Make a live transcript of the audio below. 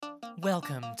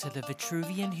Welcome to the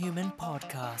Vitruvian Human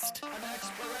Podcast. An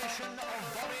exploration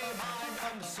of body, mind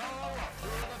and soul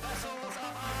through the vessels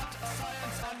of art,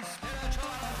 science and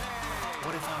spirituality.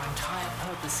 What if our entire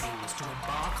purpose here was to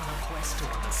embark on a quest to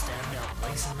understand our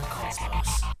place in the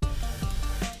cosmos?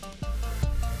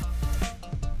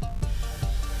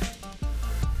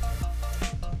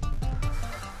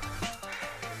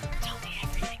 Tell me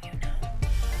everything you know.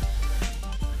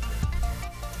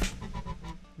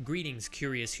 Greetings,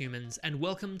 curious humans, and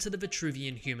welcome to the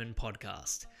Vitruvian Human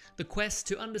Podcast, the quest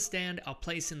to understand our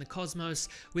place in the cosmos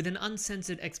with an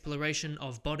uncensored exploration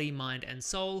of body, mind, and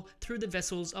soul through the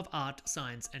vessels of art,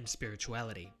 science, and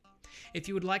spirituality. If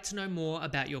you would like to know more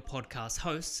about your podcast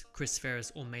hosts, Chris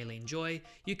Ferris or Maylene Joy,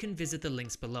 you can visit the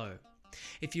links below.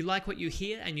 If you like what you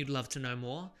hear and you'd love to know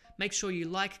more, make sure you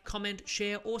like, comment,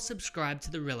 share, or subscribe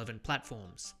to the relevant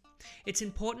platforms. It's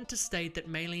important to state that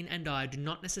Maylene and I do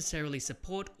not necessarily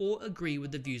support or agree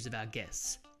with the views of our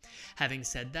guests. Having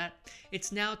said that,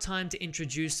 it's now time to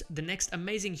introduce the next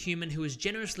amazing human who has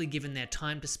generously given their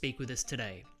time to speak with us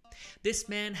today. This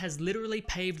man has literally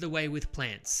paved the way with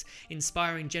plants,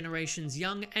 inspiring generations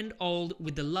young and old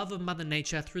with the love of Mother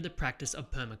Nature through the practice of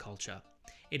permaculture.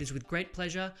 It is with great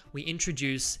pleasure we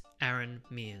introduce Aaron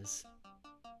Mears.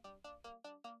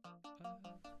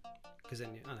 Because then,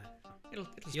 I know. It'll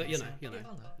You'll know. Yeah,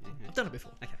 I'll know. Yeah. I've done it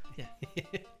before. Okay.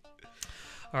 Yeah.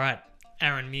 All right,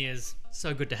 Aaron Mears,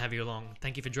 so good to have you along.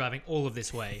 Thank you for driving all of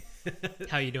this way.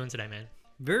 How are you doing today, man?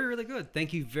 Really good.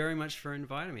 Thank you very much for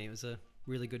inviting me. It was a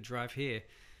really good drive here.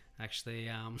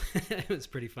 Actually, it was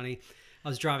pretty funny. I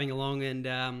was driving along and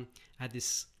I had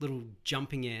this little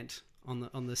jumping ant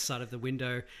on the side of the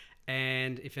window.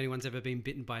 And if anyone's ever been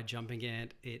bitten by a jumping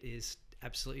ant, it is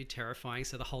absolutely terrifying.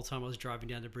 So the whole time I was driving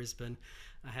down to Brisbane,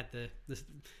 I had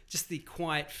just the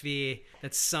quiet fear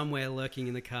that somewhere lurking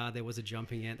in the car there was a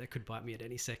jumping ant that could bite me at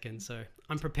any second. So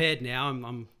I'm prepared now. I'm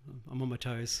on my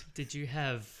toes. Did you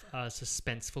have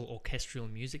suspenseful orchestral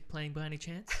music playing by any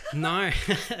chance? No,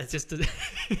 It's just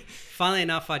funnily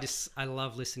enough, I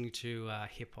love listening to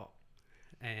hip hop,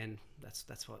 and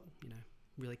that's what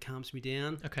really calms me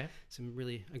down. Okay, Some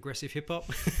really aggressive hip hop.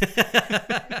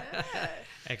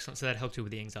 excellent. So that helped you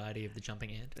with the anxiety of the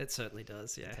jumping ant. It certainly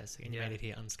does. Yeah. Fantastic. And you Yeah. made it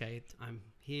here unscathed. I'm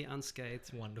here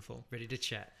unscathed, Wonderful. ready to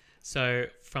chat. So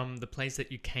from the place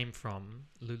that you came from,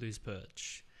 Lulu's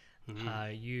Perch,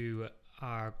 you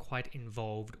are quite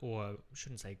involved, or I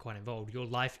shouldn't say quite involved. Your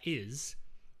life is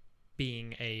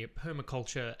being a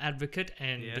permaculture advocate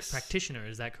and Yes. practitioner.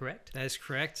 Is that correct? That is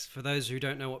correct. For those who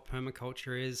don't know what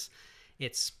permaculture is,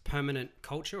 it's permanent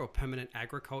culture or permanent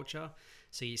agriculture.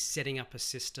 So you're setting up a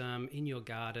system in your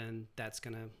garden that's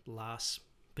going to last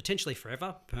potentially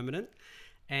forever, permanent,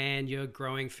 and you're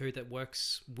growing food that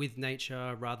works with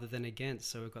nature rather than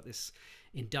against. So we've got this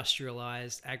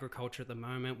industrialized agriculture at the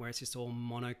moment where it's just all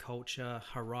monoculture,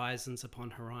 horizons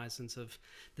upon horizons of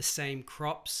the same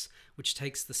crops, which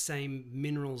takes the same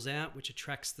minerals out, which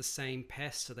attracts the same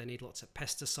pests. So they need lots of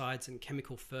pesticides and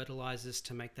chemical fertilizers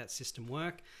to make that system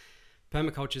work.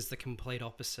 Permaculture is the complete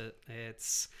opposite.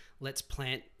 It's let's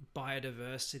plant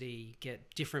biodiversity,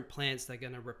 get different plants that are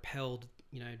going to repel,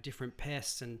 different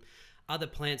pests, and other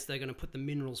plants that are going to put the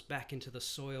minerals back into the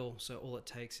soil. So all it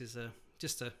takes is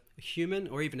just a human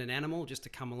or even an animal just to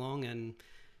come along and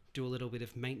do a little bit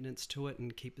of maintenance to it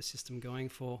and keep the system going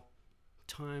for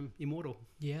time immortal.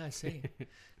 Yeah, I see.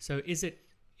 So is it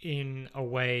in a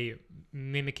way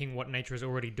mimicking what nature is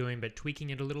already doing but tweaking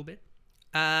it a little bit?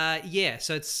 Yeah,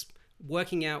 so it's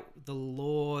working out the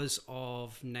laws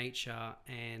of nature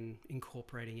and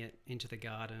incorporating it into the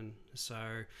garden.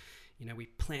 So, we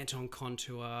plant on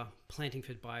contour, planting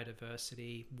for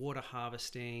biodiversity, water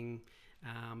harvesting,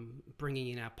 bringing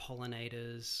in our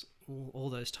pollinators, all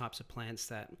those types of plants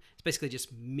that it's basically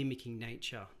just mimicking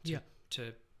nature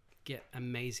to get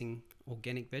amazing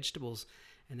organic vegetables,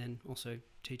 and then also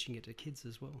teaching it to kids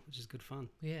as well, which is good fun.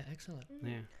 Yeah, excellent.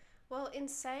 Yeah. Well, in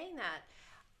saying that,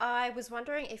 I was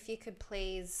wondering if you could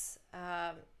please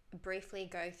briefly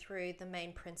go through the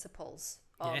main principles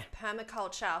of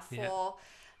permaculture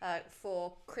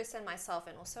for Chris and myself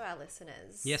and also our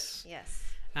listeners. Yes. Yes.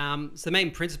 So the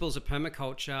main principles of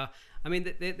permaculture, I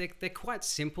mean, they're quite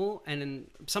simple, and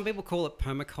some people call it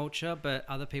permaculture, but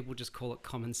other people just call it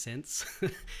common sense.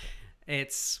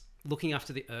 It's looking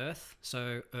after the earth,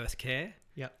 so earth care.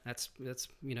 Yeah, that's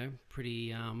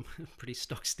pretty pretty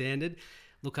stock standard.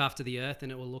 Look after the earth,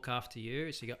 and it will look after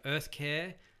you. So you got earth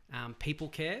care, people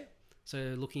care.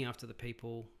 So looking after the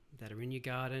people that are in your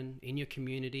garden, in your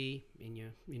community, in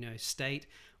your state,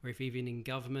 or if even in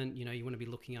government, you want to be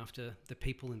looking after the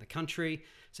people in the country.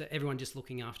 So everyone just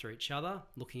looking after each other,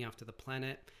 looking after the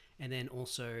planet, and then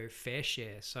also fair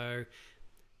share. So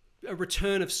a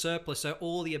return of surplus. So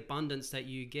all the abundance that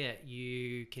you get,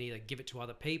 you can either give it to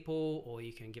other people, or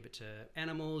you can give it to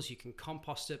animals. You can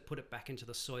compost it, put it back into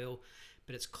the soil,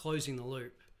 but it's closing the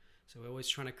loop. So we're always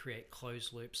trying to create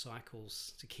closed loop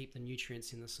cycles to keep the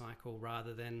nutrients in the cycle,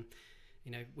 rather than,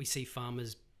 we see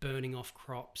farmers burning off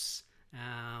crops,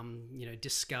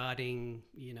 discarding,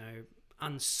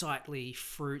 unsightly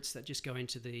fruits that just go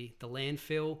into the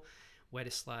landfill. We're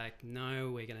just like,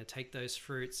 no, we're going to take those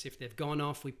fruits. If they've gone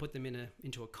off, we put them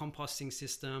into a composting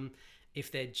system.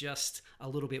 If they're just a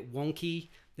little bit wonky,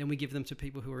 then we give them to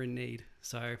people who are in need.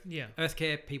 So earth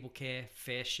care, people care,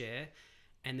 fair share.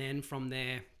 And then from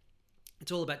there,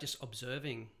 it's all about just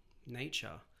observing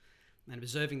nature and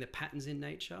observing the patterns in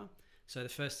nature. So the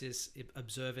first is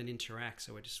observe and interact.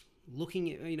 So we're just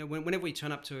looking at, whenever we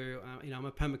turn up to, I'm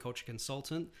a permaculture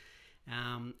consultant,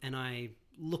 and I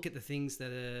look at the things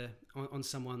that are on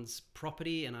someone's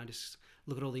property, and I just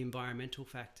look at all the environmental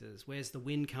factors. Where's the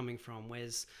wind coming from?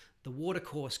 Where's the water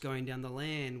course going down the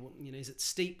land? Is it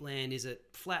steep land? Is it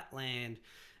flat land?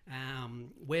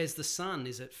 Where's the sun?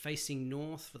 Is it facing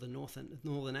north for the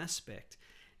northern aspect?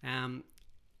 And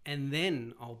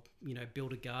then I'll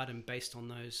build a garden based on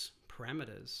those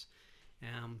parameters.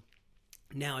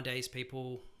 Nowadays,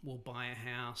 people will buy a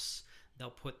house. They'll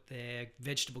put their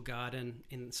vegetable garden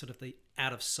in sort of the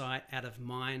out of sight, out of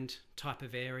mind type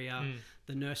of area.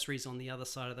 The nursery's on the other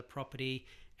side of the property.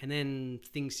 And then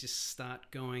things just start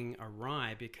going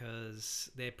awry because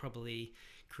they're probably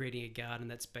creating a garden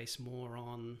that's based more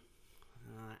on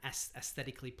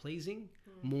aesthetically pleasing,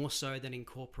 more so than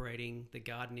incorporating the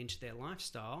garden into their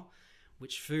lifestyle,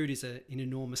 which food is an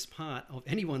enormous part of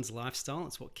anyone's lifestyle.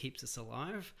 It's what keeps us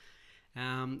alive.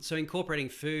 So incorporating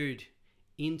food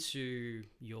into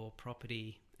your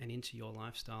property and into your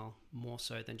lifestyle, more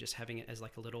so than just having it as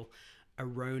like a little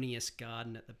erroneous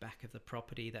garden at the back of the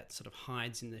property that sort of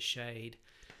hides in the shade.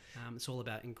 It's all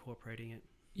about incorporating it.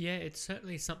 Yeah, it's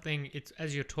certainly something.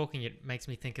 As you're talking, it makes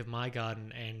me think of my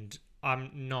garden, and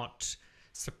I'm not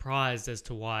surprised as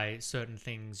to why certain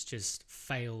things just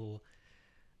fail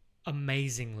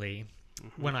amazingly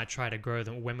when I try to grow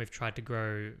them, when we've tried to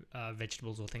grow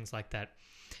vegetables or things like that.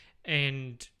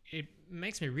 And it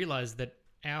makes me realize that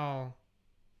our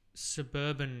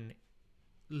suburban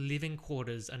living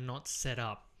quarters are not set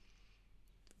up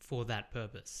for that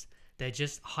purpose. They're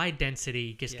just high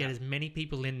density, just get as many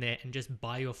people in there and just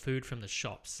buy your food from the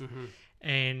shops.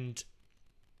 And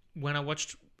when I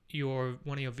watched one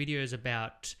of your videos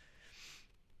about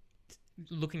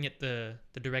looking at the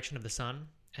direction of the sun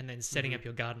and then setting up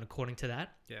your garden according to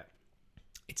that,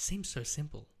 it seems so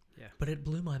simple. But it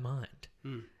blew my mind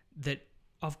that,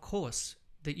 of course,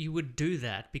 that you would do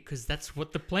that because that's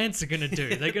what the plants are going to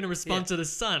do. They're going to respond to the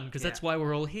sun because that's why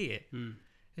we're all here.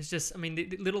 It's just,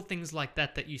 the little things like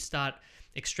that you start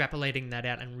extrapolating that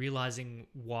out and realizing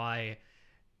why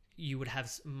you would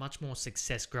have much more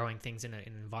success growing things in an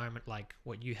environment like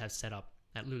what you have set up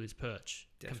at Lulu's Perch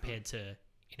compared to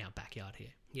in our backyard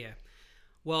here. Yeah.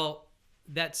 Well,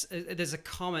 there's a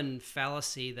common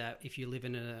fallacy that if you live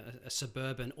in a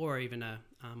suburban or even a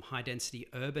high density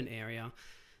urban area,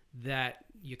 that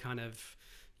you're kind of,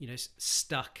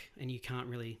 stuck and you can't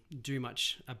really do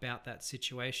much about that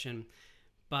situation.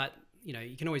 But,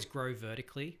 you can always grow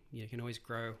vertically. You can always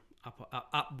grow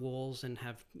up walls and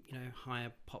have,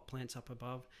 higher pot plants up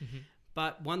above.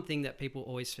 But one thing that people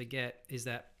always forget is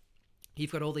that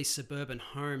you've got all these suburban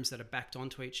homes that are backed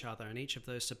onto each other, and each of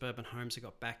those suburban homes have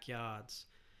got backyards.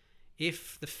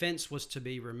 If the fence was to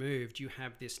be removed, you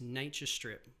have this nature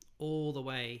strip all the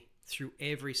way through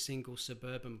every single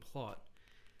suburban plot.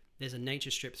 There's a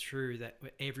nature strip through that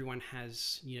where everyone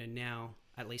has, now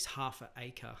at least half an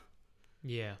acre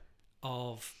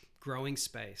of growing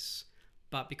space.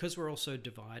 But because we're also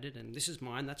divided, and this is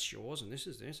mine, that's yours, and this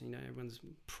is this, everyone's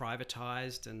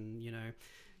privatized and,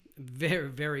 very,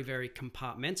 very, very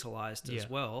compartmentalized as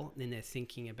well in their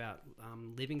thinking about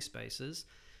living spaces.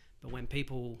 But when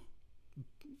people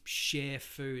share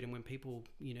food and when people,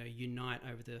 unite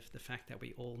over the fact that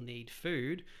we all need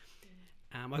food,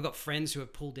 I've got friends who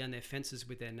have pulled down their fences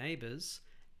with their neighbors,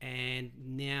 and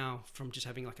now from just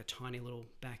having like a tiny little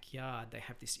backyard, they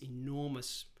have this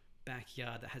enormous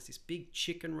backyard that has this big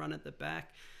chicken run at the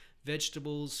back,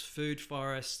 vegetables, food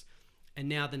forest. And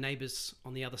now the neighbors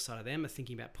on the other side of them are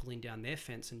thinking about pulling down their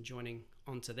fence and joining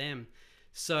onto them.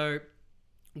 So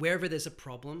wherever there's a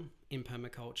problem in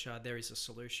permaculture, there is a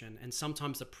solution. And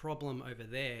sometimes the problem over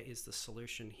there is the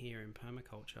solution here in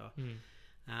permaculture.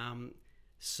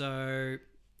 So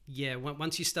yeah,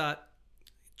 once you start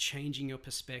changing your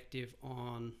perspective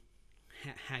on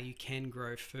how you can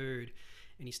grow food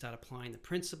and you start applying the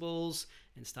principles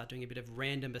and start doing a bit of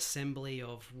random assembly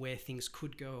of where things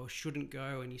could go or shouldn't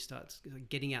go, and you start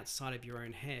getting outside of your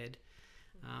own head,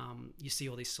 you see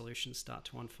all these solutions start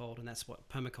to unfold. And that's what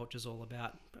permaculture is all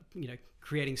about,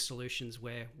 creating solutions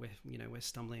where we're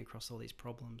stumbling across all these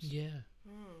problems. Yeah.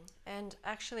 And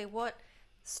actually what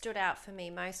stood out for me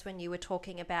most when you were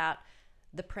talking about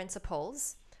the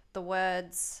principles, the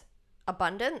words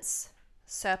abundance,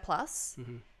 surplus,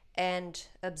 and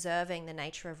observing the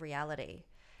nature of reality.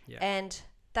 Yeah. And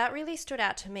that really stood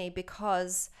out to me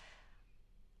because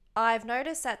I've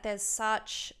noticed that there's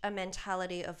such a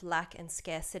mentality of lack and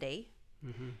scarcity.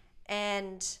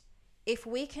 And if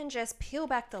we can just peel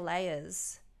back the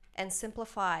layers and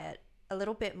simplify it a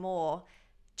little bit more,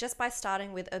 just by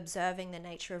starting with observing the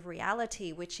nature of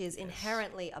reality, which is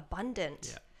inherently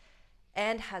abundant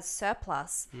and has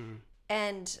surplus.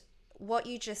 And what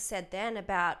you just said then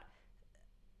about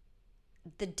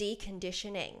the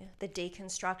deconditioning, the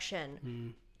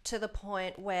deconstruction, to the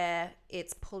point where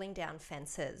it's pulling down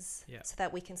fences so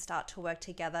that we can start to work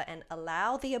together and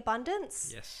allow the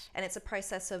abundance. Yes. And it's a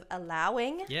process of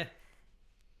allowing. Yeah.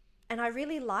 And I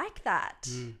really like that.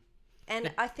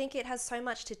 And I think it has so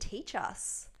much to teach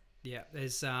us. Yeah.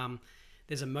 There's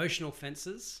emotional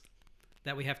fences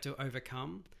that we have to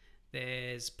overcome.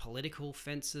 There's political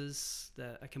fences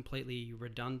that are completely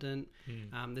redundant.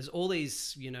 There's all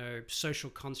these, social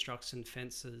constructs and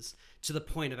fences, to the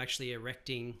point of actually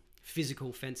erecting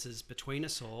physical fences between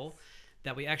us all,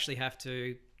 that we actually have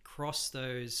to cross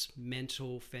those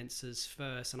mental fences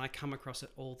first. And I come across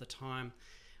it all the time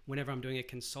whenever I'm doing a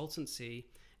consultancy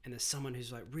and there's someone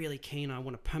who's like really keen, I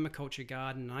want a permaculture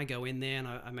garden, and I go in there and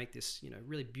I make this,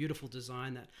 really beautiful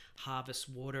design that harvests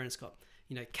water, and it's got,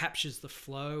 captures the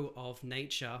flow of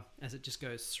nature as it just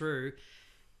goes through.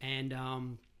 And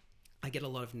I get a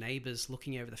lot of neighbors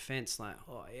looking over the fence like,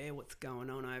 oh yeah, what's going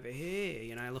on over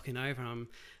here? Looking over,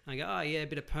 I go, oh yeah, a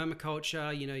bit of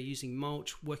permaculture, using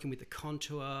mulch, working with the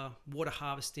contour, water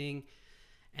harvesting.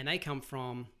 And they come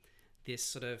from this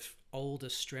sort of old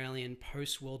Australian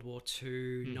post-World War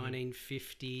II,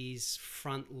 1950s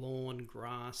front lawn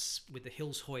grass with the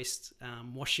Hills Hoist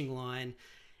washing line.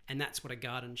 And that's what a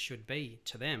garden should be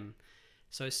to them.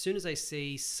 So as soon as they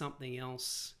see something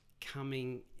else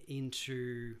coming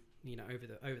into,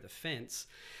 over the fence,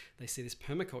 they see this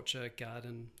permaculture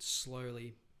garden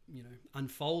slowly,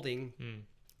 unfolding.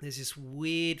 There's this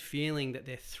weird feeling that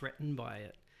they're threatened by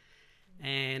it.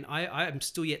 And I'm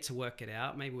still yet to work it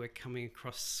out. Maybe we're coming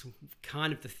across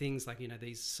kind of the things like,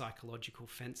 these psychological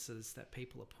fences that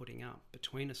people are putting up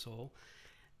between us all.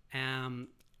 And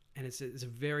it's a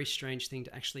very strange thing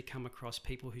to actually come across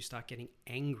people who start getting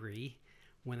angry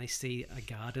when they see a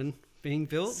garden being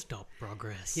built. Stop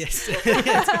progress. Yes.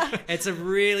 It's a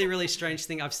really, really strange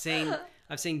thing. I've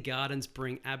seen gardens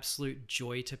bring absolute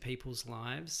joy to people's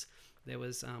lives. There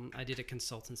was, I did a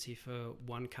consultancy for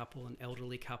one couple, an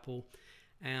elderly couple.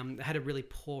 They had a really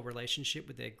poor relationship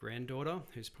with their granddaughter,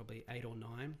 who's probably 8 or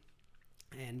 9.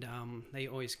 And they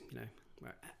always,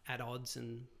 were at odds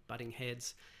and butting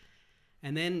heads.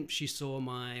 And then she saw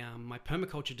my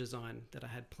permaculture design that I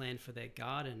had planned for their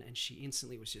garden, and she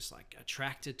instantly was just like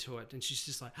attracted to it. And she's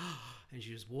just like, oh, and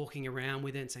she was walking around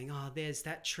with it and saying, oh, there's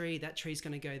that tree's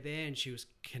going to go there. And she was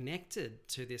connected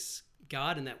to this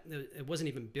garden that it wasn't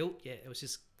even built yet. It was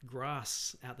just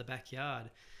grass out the backyard.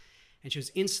 And she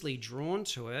was instantly drawn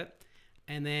to it.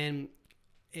 And then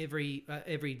every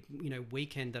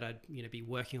weekend that I'd be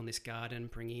working on this garden,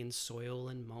 bringing in soil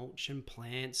and mulch and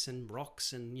plants and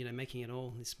rocks and making it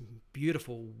all this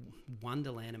beautiful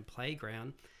wonderland and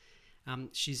playground,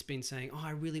 she's been saying, oh,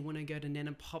 I really want to go to Nen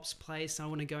and Pop's place, I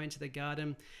want to go into the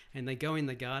garden. And they go in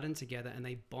the garden together and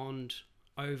they bond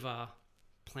over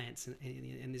plants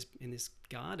in this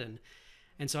garden.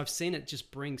 And so I've seen it just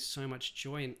bring so much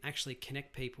joy and actually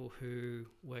connect people who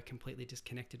were completely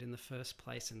disconnected in the first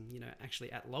place, and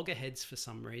actually at loggerheads for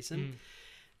some reason.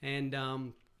 And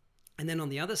then on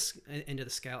the other end of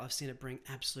the scale, I've seen it bring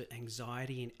absolute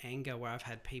anxiety and anger, where I've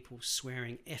had people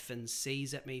swearing F and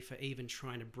C's at me for even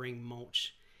trying to bring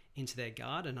mulch into their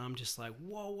garden. I'm just like,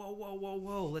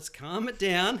 whoa, let's calm it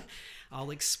down.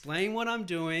 I'll explain what I'm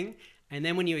doing. And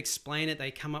then when you explain it, they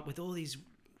come up with all these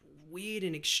weird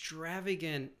and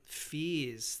extravagant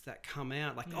fears that come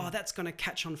out, like, oh, that's going to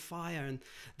catch on fire and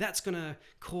that's going to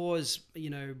cause,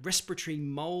 respiratory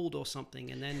mold or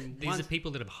something. And then these are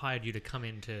people that have hired you to come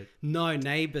in to... No,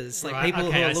 neighbors, like people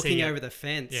who are looking over the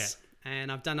fence. Yeah. And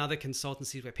I've done other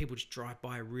consultancies where people just drive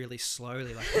by really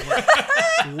slowly, like,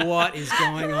 what is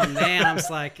going on there? And I'm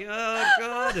just like, oh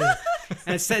God.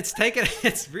 And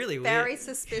it's really weird. Very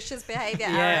suspicious behavior,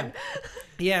 Yeah. Aaron.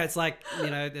 Yeah, it's like,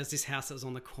 there's this house that was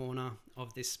on the corner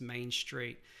of this main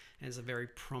street, and it's a very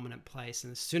prominent place.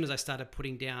 And as soon as I started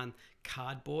putting down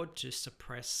cardboard to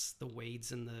suppress the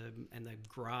weeds and the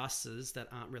grasses that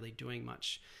aren't really doing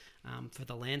much for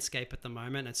the landscape at the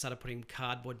moment, and started putting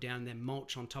cardboard down and then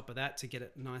mulch on top of that to get a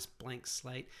nice blank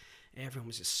slate, everyone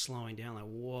was just slowing down, like,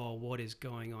 whoa, what is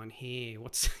going on here?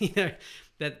 What's,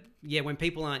 when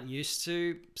people aren't used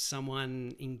to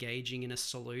someone engaging in a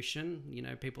solution,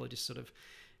 people are just sort of,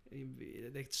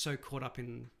 they're so caught up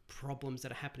in problems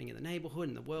that are happening in the neighborhood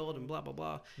and the world and blah, blah,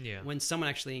 blah. Yeah. When someone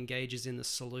actually engages in the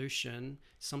solution,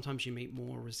 sometimes you meet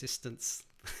more resistance,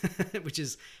 which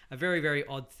is a very, very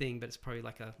odd thing, but it's probably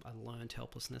like a learned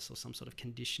helplessness or some sort of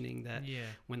conditioning that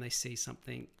when they see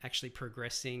something actually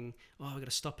progressing, I've got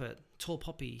to stop it. Tall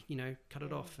poppy, cut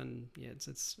it off. And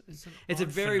it's a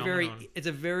very, it's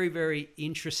a very, very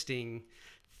interesting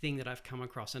thing that I've come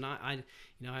across. And I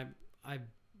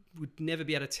would never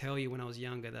be able to tell you when I was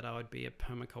younger that I would be a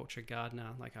permaculture gardener.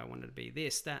 Like, I wanted to be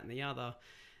this, that, and the other.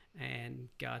 And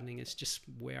gardening is just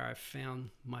where I've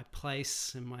found my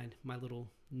place and my little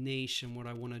niche and what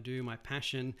I want to do, my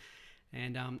passion.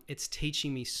 And it's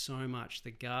teaching me so much.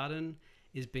 The garden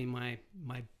has been my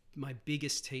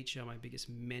biggest teacher, my biggest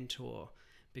mentor,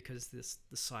 because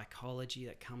the psychology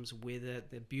that comes with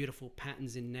it, the beautiful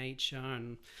patterns in nature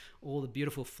and all the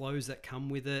beautiful flows that come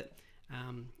with it.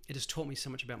 It has taught me so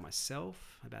much about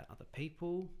myself, about other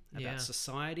people, about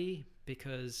society,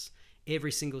 because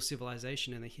every single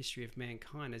civilization in the history of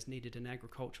mankind has needed an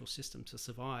agricultural system to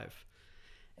survive.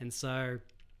 And so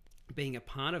being a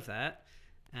part of that,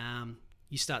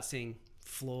 you start seeing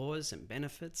flaws and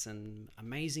benefits and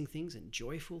amazing things and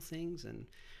joyful things and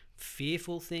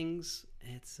fearful things.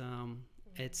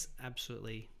 It's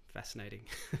absolutely fascinating.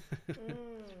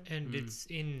 And it's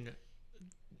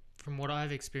from what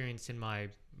I've experienced in my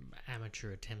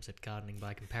amateur attempts at gardening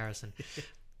by comparison,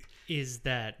 is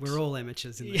that... We're all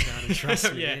amateurs in the garden,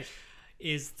 trust me. Yeah.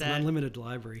 It's an unlimited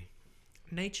library.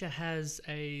 Nature has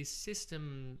a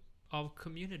system of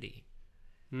community.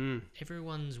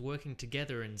 Everyone's working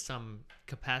together in some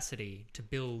capacity to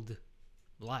build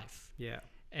life. Yeah.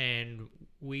 And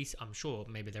I'm sure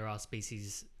maybe there are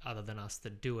species other than us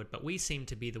that do it, but we seem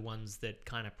to be the ones that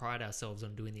kind of pride ourselves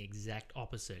on doing the exact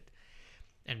opposite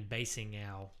and basing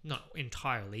not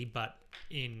entirely, but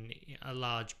in a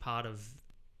large part of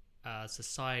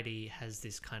society has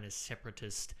this kind of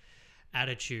separatist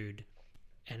attitude,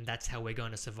 and that's how we're going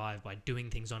to survive, by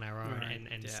doing things on our own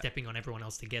and stepping on everyone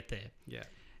else to get there. Yeah.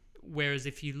 Whereas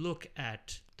if you look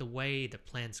at the way the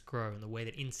plants grow and the way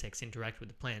that insects interact with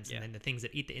the plants and then the things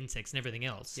that eat the insects and everything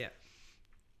else,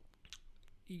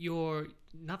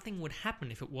 nothing would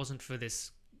happen if it wasn't for this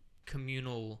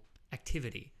communal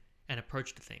activity and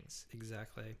approach to things.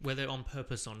 Exactly. Whether on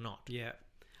purpose or not. Yeah.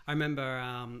 I remember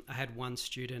I had one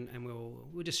student, and we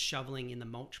were just shoveling in the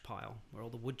mulch pile where all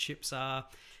the wood chips are.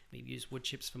 We use wood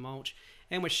chips for mulch,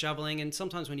 and we're shoveling. And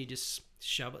sometimes when you just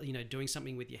shovel, doing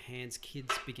something with your hands,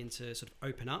 kids begin to sort of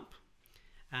open up.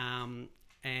 And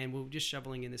we were just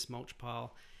shoveling in this mulch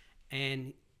pile,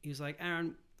 and he was like,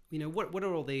 "Aaron, what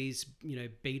are all these,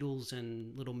 beetles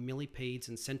and little millipedes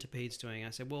and centipedes doing?" I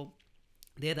said, "Well,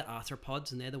 they're the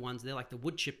arthropods, and they're like the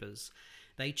wood chippers.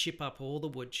 They chip up all the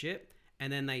wood chip,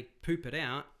 and then they poop it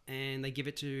out, and they give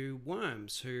it to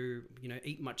worms who,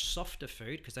 eat much softer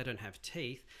food because they don't have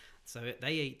teeth. So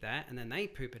they eat that, and then they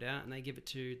poop it out, and they give it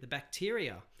to the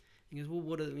bacteria." He goes, "Well,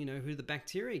 who do the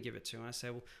bacteria give it to?" And I say,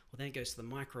 well, then it goes to the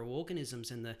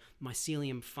microorganisms and the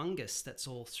mycelium fungus that's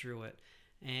all through it.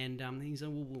 And he said,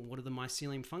 "Well, what do the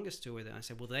mycelium fungus do with it?" I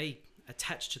said, "Well, they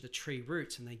attach to the tree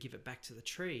roots and they give it back to the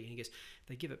tree." And he goes,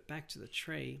 "They give it back to the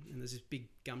tree." And there's this big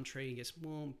gum tree. He goes,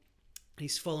 "Well,"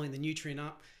 he's following the nutrient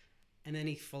up, and then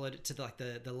he followed it to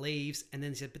the leaves, and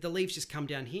then he said, "But the leaves just come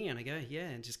down here." And I go, "Yeah,"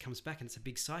 and it just comes back, and it's a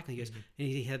big cycle. He goes, and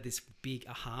he had this big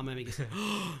aha moment. He goes,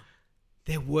 "Oh,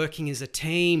 they're working as a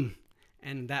team."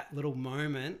 And that little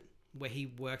moment where he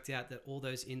worked out that all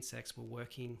those insects were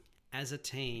working as a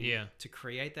team to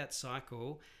create that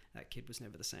cycle, that kid was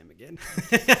never the same again.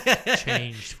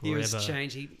 Changed forever. He was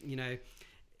changed.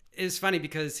 It was funny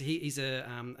because he's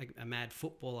a mad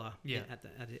footballer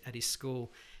at his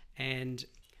school, and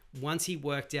once he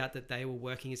worked out that they were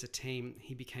working as a team,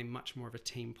 he became much more of a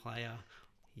team player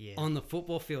on the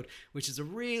football field, which is a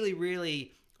really,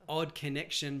 really odd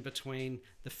connection between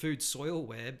the food soil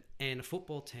web and a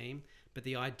football team. But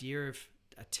the idea of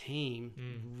a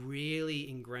team really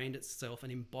ingrained itself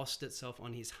and embossed itself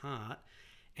on his heart.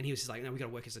 And he was just like, "No, we got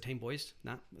to work as a team, boys.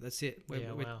 No, that's it."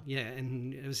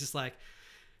 And it was just like,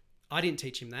 I didn't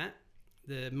teach him that.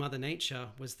 the Mother Nature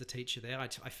was the teacher there.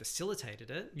 I facilitated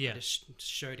it. Yeah. I just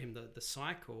showed him the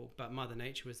cycle, but Mother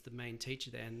Nature was the main teacher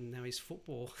there, and now his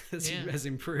football has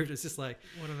improved. It's just like,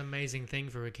 what an amazing thing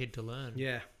for a kid to learn.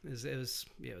 yeah, it was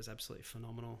absolutely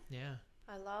phenomenal. Yeah.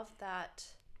 I love that.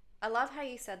 I love how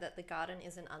you said that the garden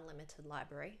is an unlimited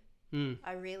library.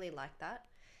 I really like that.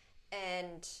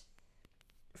 And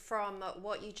from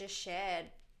what you just shared,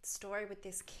 story with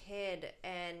this kid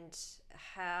and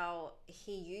how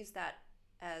he used that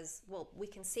as, well, we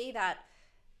can see that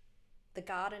the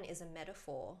garden is a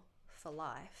metaphor for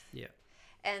life. Yeah.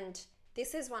 And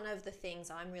this is one of the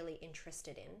things I'm really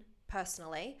interested in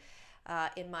personally,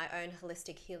 in my own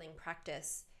holistic healing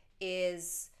practice,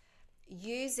 is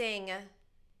using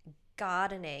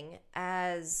gardening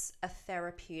as a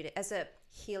therapeutic, as a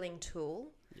healing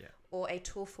tool, or a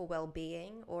tool for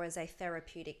well-being, or as a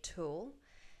therapeutic tool.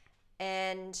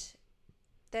 And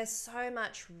there's so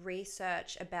much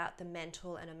research about the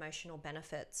mental and emotional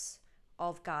benefits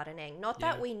of gardening. Not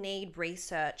that we need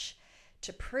research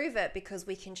to prove it, because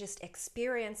we can just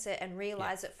experience it and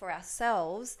realize it for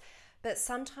ourselves, but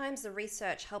sometimes the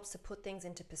research helps to put things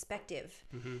into perspective.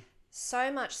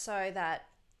 So much so that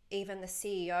even the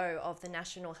CEO of the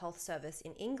National Health Service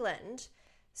in England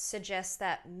suggests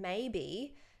that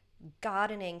maybe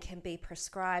gardening can be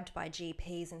prescribed by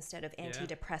GPs instead of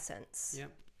antidepressants. Yeah.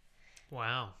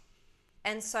 Wow.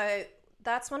 And so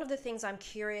that's one of the things I'm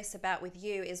curious about with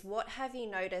you, is what have you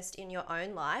noticed in your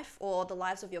own life or the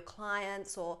lives of your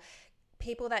clients or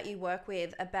people that you work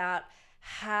with about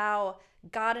how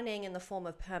gardening in the form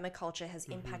of permaculture has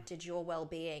impacted your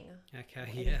well-being?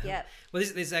 Okay, yeah. Well, this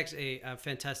is actually a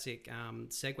fantastic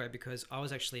segue, because I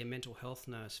was actually a mental health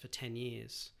nurse for 10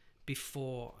 years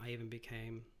before I even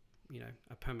became,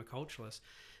 a permaculturalist.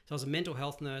 So I was a mental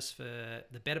health nurse for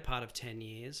the better part of 10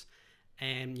 years,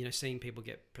 and, seeing people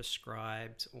get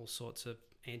prescribed all sorts of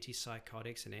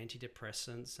antipsychotics and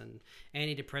antidepressants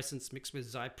mixed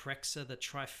with Zyprexa, the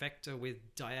trifecta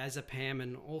with diazepam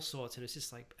and all sorts. And it's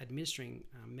just like administering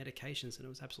medications, and it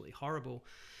was absolutely horrible.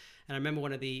 And I remember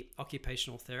one of the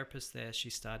occupational therapists there, she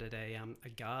started a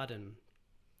garden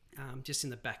just in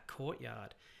the back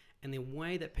courtyard. And the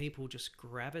way that people just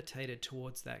gravitated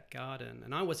towards that garden,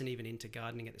 and I wasn't even into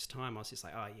gardening at this time. I was just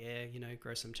like, oh yeah,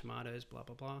 grow some tomatoes, blah,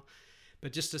 blah, blah.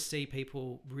 But just to see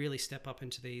people really step up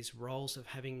into these roles of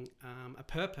having a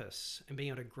purpose and being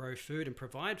able to grow food and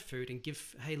provide food and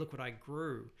give, hey, look what I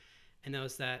grew. And there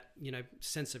was that,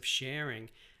 sense of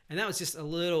sharing. And that was just a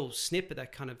little snippet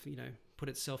that kind of, put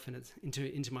itself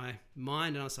into my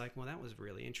mind. And I was like, well, that was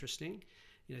really interesting.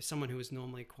 Someone who was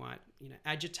normally quite,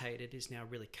 agitated is now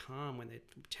really calm when they're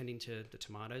tending to the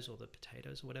tomatoes or the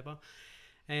potatoes or whatever.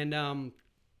 And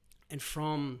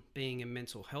from being a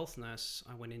mental health nurse,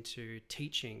 I went into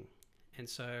teaching. And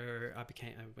so I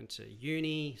went to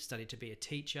uni, studied to be a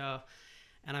teacher,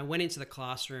 and I went into the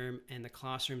classroom, and the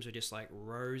classrooms were just like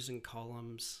rows and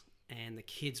columns. And the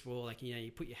kids were all like,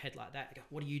 you put your head like that. Go,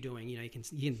 what are you doing? You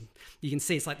can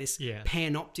see it's like this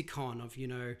panopticon of,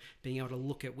 being able to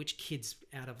look at which kid's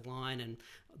out of line, and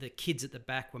the kids at the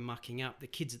back were mucking up. The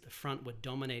kids at the front were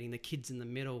dominating. The kids in the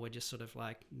middle were just sort of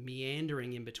like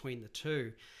meandering in between the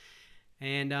two.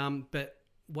 And, but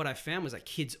what I found was that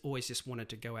kids always just wanted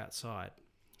to go outside.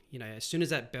 As soon as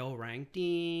that bell rang,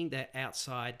 ding, they're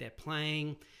outside, they're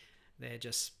playing. They're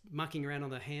just mucking around on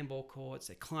the handball courts.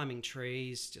 They're climbing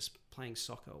trees, just playing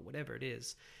soccer or whatever it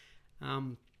is.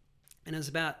 And it was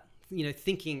about,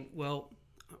 thinking, well,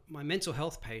 my mental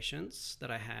health patients that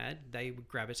I had, they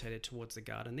gravitated towards the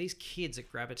garden. These kids are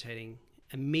gravitating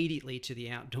immediately to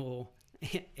the outdoor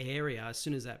area as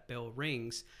soon as that bell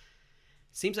rings.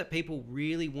 It seems that people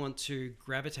really want to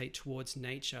gravitate towards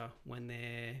nature when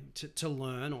they're to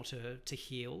learn or to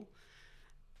heal.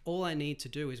 All I need to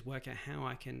do is work out how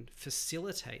I can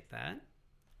facilitate that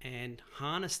and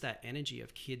harness that energy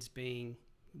of kids being,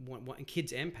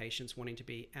 kids and patients wanting to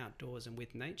be outdoors and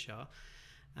with nature,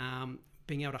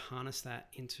 being able to harness that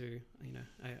into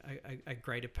a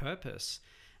greater purpose.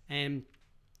 And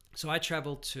so I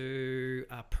traveled to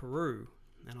Peru,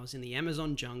 and I was in the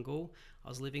Amazon jungle. I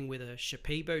was living with a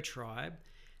Shipibo tribe,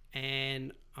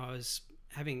 and I was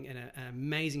having an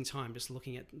amazing time just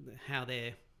looking at how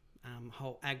their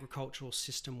whole agricultural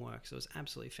system works. It was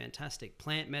absolutely fantastic.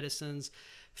 Plant medicines,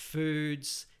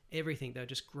 foods, everything. They were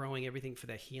just growing everything for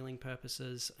their healing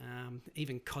purposes,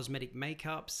 even cosmetic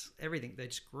makeups, everything. They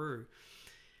just grew.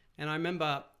 And I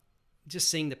remember just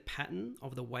seeing the pattern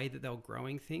of the way that they were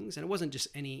growing things. And it wasn't just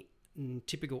any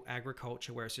typical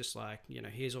agriculture where it's just like,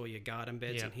 here's all your garden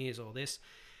beds and here's all this.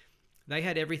 they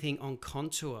had everything on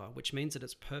contour, which means that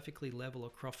it's perfectly level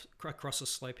across a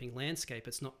sloping landscape.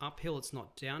 It's not uphill, it's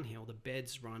not downhill. The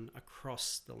beds run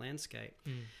across the landscape.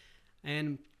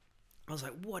 And I was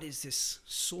like, what is this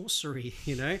sorcery,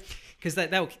 you know? Because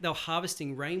they were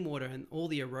harvesting rainwater, and all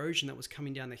the erosion that was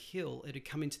coming down the hill, it would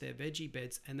come into their veggie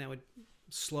beds, and they would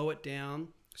slow it down,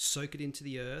 soak it into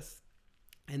the earth,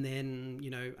 and then, you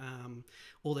know,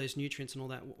 all those nutrients and all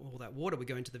that water would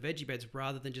go into the veggie beds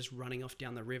rather than just running off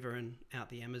down the river and out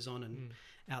the Amazon and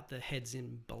out the heads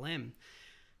in Belém.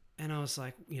 And I was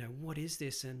like, you know, what is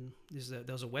this? And there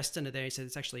was a Westerner there. He said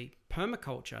it's actually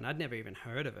permaculture, and I'd never even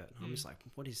heard of it. And I'm just like,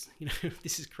 what is, you know,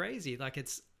 this is crazy. Like,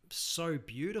 it's so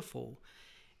beautiful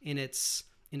in its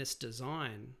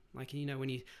design. Like, you know,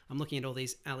 I'm looking at all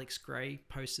these Alex Gray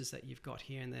posters that you've got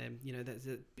here, and they're, you know,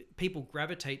 the people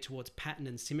gravitate towards pattern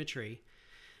and symmetry.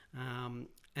 And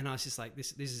I was just like,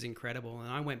 this is incredible.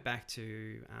 And I went back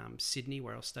to Sydney,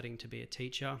 where I was studying to be a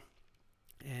teacher,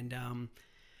 and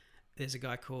there's a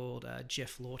guy called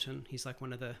Jeff Lawton. He's like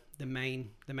one of the main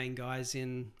guys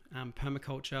in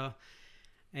permaculture.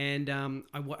 And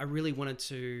I really wanted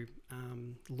to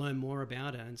learn more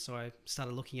about it. And so I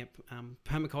started looking at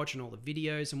permaculture and all the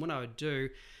videos. And what I would do,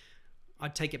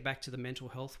 I'd take it back to the mental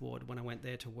health ward when I went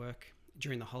there to work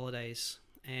during the holidays.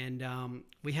 And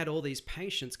we had all these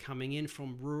patients coming in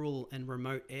from rural and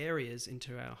remote areas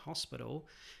into our hospital.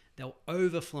 They were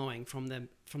overflowing from the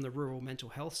rural mental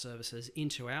health services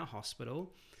into our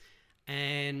hospital.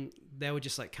 And they were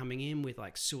just like coming in with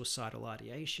like suicidal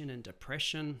ideation and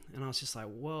depression. And I was just like,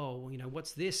 whoa, you know,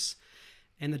 what's this?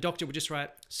 And the doctor would just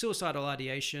write suicidal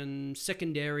ideation,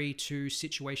 secondary to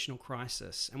situational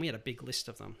crisis. And we had a big list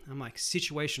of them. I'm like,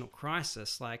 situational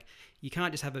crisis? Like, you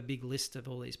can't just have a big list of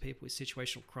all these people with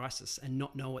situational crisis and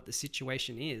not know what the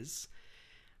situation is.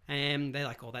 And they're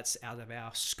like, oh, that's out of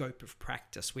our scope of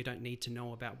practice. We don't need to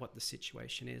know about what the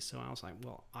situation is. So I was like,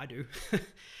 well, I do.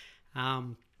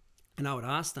 And I would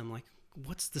ask them, like,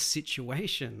 what's the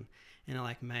situation? And they're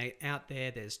like, mate, out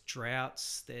there's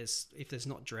droughts. If there's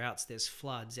not droughts, there's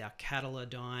floods. Our cattle are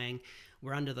dying.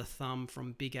 We're under the thumb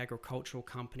from big agricultural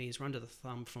companies. We're under the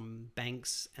thumb from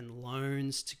banks and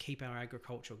loans to keep our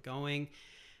agriculture going.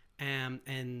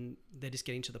 And they're just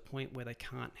getting to the point where they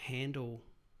can't handle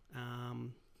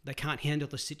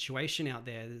the situation out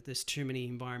there. There's too many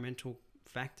environmental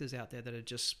factors out there that are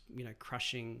just, you know,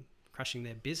 crushing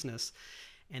their business.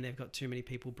 And they've got too many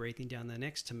people breathing down their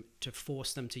necks to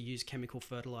force them to use chemical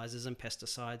fertilizers and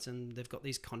pesticides, and they've got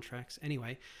these contracts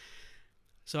anyway.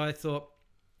 So I thought,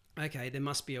 okay, there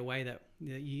must be a way that,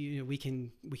 you know, we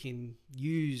can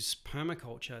use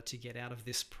permaculture to get out of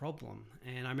this problem.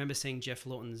 And I remember seeing Jeff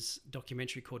Lawton's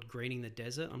documentary called Greening the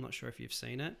Desert. I'm not sure if you've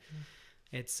seen it.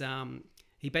 It's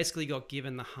he basically got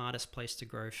given the hardest place to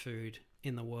grow food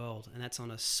in the world, and that's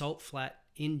on a salt flat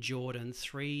in Jordan,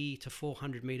 300 to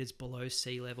 400 meters below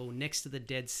sea level, next to the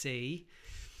Dead Sea,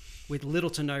 with little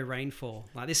to no rainfall.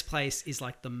 Like, this place is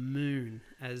like the moon,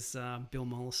 as Bill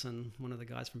Mollison, one of the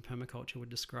guys from permaculture, would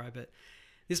describe it.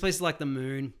 This place is like the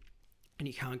moon, and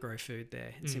you can't grow food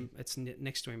there. It's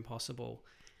next to impossible.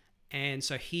 And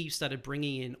so he started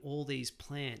bringing in all these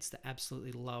plants that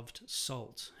absolutely loved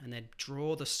salt, and they'd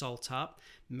draw the salt up,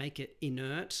 make it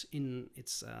inert in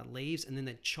its leaves, and then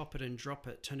they'd chop it and drop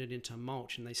it, turn it into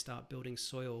mulch, and they start building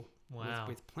soil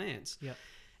with plants. Yep.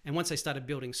 And once they started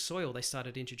building soil, they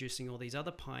started introducing all these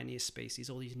other pioneer species,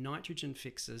 all these nitrogen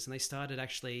fixers, and they started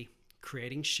actually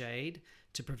creating shade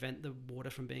to prevent the water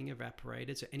from being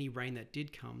evaporated. So any rain that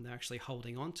did come, they're actually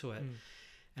holding on to it.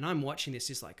 And I'm watching this,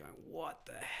 just like going, what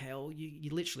the hell?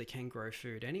 You literally can grow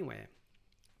food anywhere.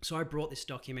 So I brought this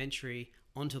documentary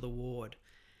onto the ward,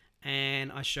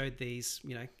 and I showed these,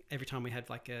 you know, every time we had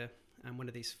like one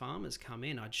of these farmers come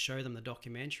in, I'd show them the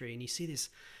documentary, and you see this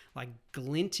like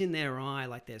glint in their eye,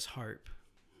 like there's hope.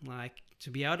 Like, to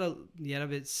be able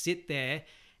to sit there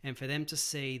and for them to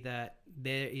see that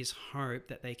there is hope,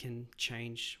 that they can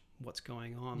change what's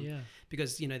going on. Yeah.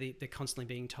 Because, you know, they're constantly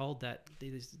being told that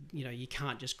there's, you know, you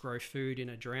can't just grow food in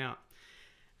a drought.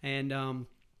 And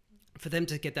for them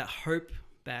to get that hope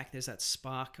back, there's that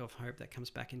spark of hope that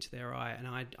comes back into their eye. And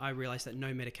I realized that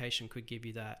no medication could give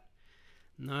you that.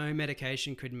 No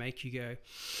medication could make you go,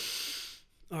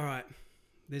 all right,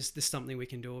 there's something we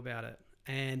can do about it.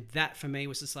 And that for me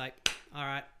was just like, all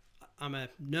right, I'm a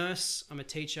nurse, I'm a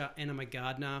teacher, and I'm a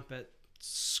gardener, but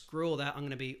screw all that. I'm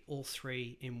going to be all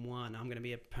three in one. I'm going to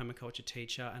be a permaculture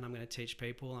teacher, and I'm going to teach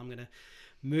people. I'm going to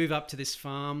move up to this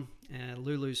farm,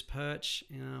 Lulu's Perch,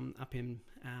 up in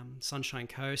Sunshine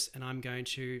Coast, and I'm going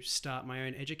to start my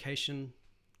own education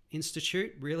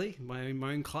institute, really, my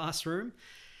own classroom.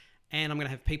 And I'm going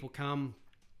to have people come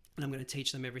and I'm going to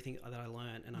teach them everything that I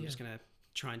learned, and I'm just going to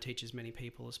try and teach as many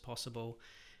people as possible.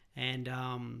 And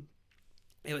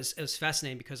it was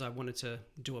fascinating because I wanted to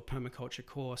do a permaculture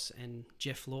course, and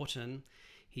Jeff Lawton,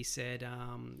 he said,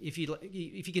 if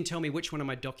you can tell me which one of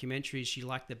my documentaries you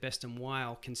like the best and why,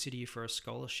 I'll consider you for a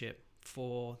scholarship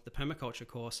for the permaculture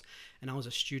course. And I was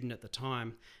a student at the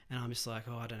time, and I'm just like,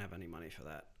 oh, I don't have any money for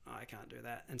that. I can't do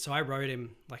that. And so I wrote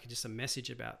him like just a message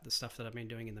about the stuff that I've been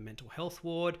doing in the mental health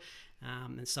ward,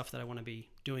 and stuff that I want to be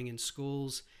doing in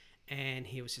schools. And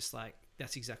he was just like,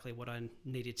 that's exactly what I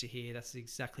needed to hear. That's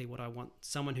exactly what I want.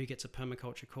 Someone who gets a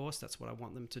permaculture course, that's what I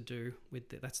want them to do.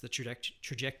 That's the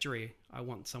trajectory I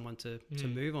want someone to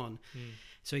move on.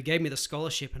 So he gave me the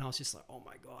scholarship, and I was just like, oh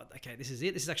my God, okay, this is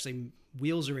it. This is actually,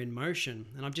 wheels are in motion.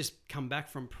 And I've just come back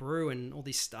from Peru, and all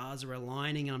these stars are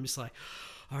aligning, and I'm just like,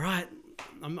 all right,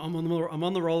 I'm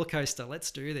on the roller coaster. Let's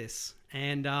do this.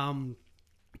 And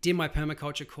did my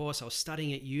permaculture course. I was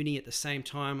studying at uni at the same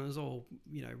time. It was all,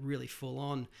 really full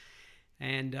on.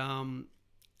 And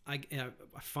I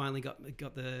finally got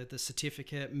the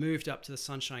certificate, moved up to the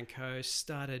Sunshine Coast,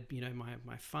 started,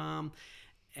 my farm.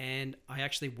 And I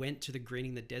actually went to the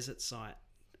Greening the Desert site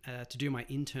to do my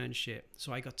internship.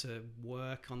 So I got to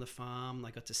work on the farm.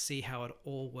 I got to see how it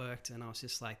all worked. And I was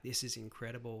just like, this is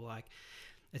incredible. Like,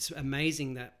 it's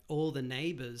amazing that all the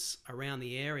neighbors around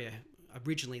the area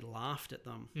originally laughed at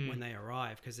them when they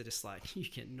arrived, because they're just like, you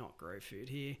cannot grow food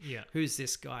here. Yeah. Who's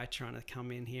this guy trying to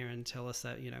come in here and tell us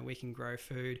that, we can grow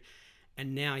food?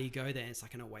 And now you go there and it's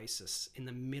like an oasis in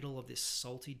the middle of this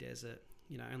salty desert,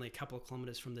 only a couple of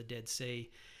kilometers from the Dead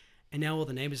Sea. And now all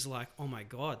the neighbors are like, oh my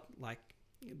God, like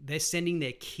they're sending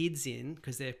their kids in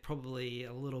because they're probably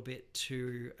a little bit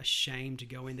too ashamed to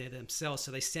go in there themselves.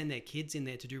 So they send their kids in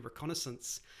there to do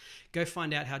reconnaissance. Go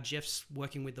find out how Jeff's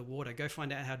working with the water. Go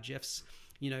find out how Jeff's,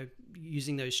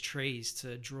 using those trees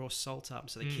to draw salt up.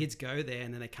 So the kids go there,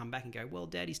 and then they come back and go, well,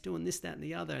 Daddy's doing this, that, and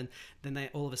the other. And then they,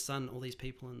 all of a sudden, all these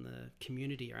people in the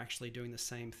community are actually doing the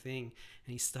same thing.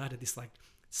 And he started this like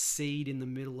seed in the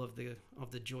middle of the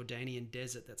Jordanian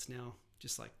desert that's now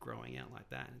just like growing out like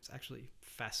that. And it's actually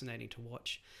fascinating to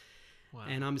watch. Wow.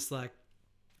 And I'm just like,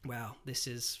 wow, this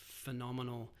is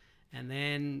phenomenal. And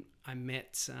then I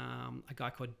met a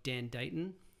guy called Dan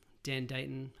Dayton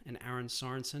and Aaron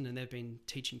Sorensen, and they've been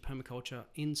teaching permaculture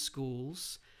in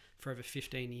schools for over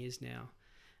 15 years now,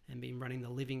 and been running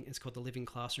it's called the Living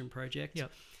Classroom Project.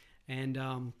 Yep.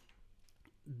 And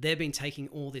they've been taking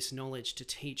all this knowledge to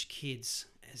teach kids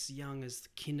as young as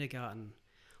kindergarten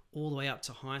all the way up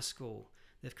to high school.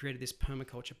 They've created this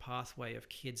permaculture pathway of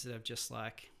kids that have just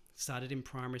like started in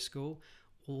primary school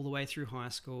all the way through high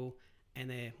school, and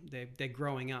they're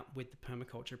growing up with the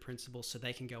permaculture principles, so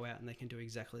they can go out and they can do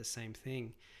exactly the same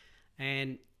thing.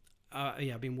 And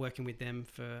I've been working with them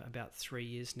for about 3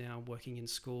 years now, working in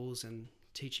schools and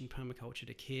teaching permaculture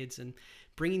to kids and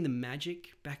bringing the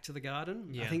magic back to the garden.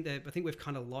 Yeah. I think we've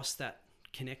kind of lost that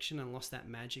connection and lost that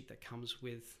magic that comes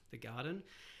with the garden.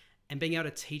 And being able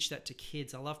to teach that to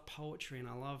kids. I love poetry, and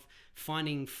I love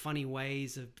finding funny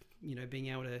ways of, being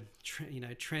able to,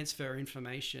 transfer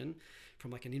information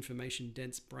from like an information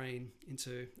dense brain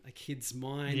into a kid's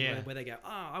mind, where they go,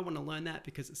 oh, I want to learn that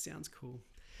because it sounds cool.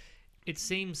 It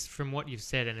seems from what you've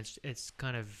said, and it's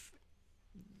kind of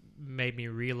made me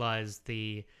realize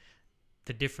the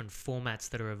different formats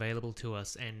that are available to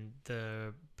us, and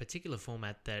the particular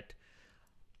format that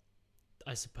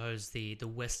I suppose the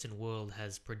Western world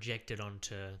has projected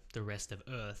onto the rest of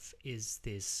Earth is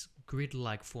this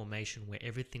grid-like formation where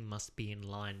everything must be in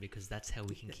line, because that's how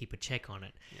we can keep a check on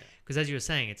it. Because as you were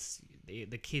saying, it's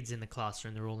the kids in the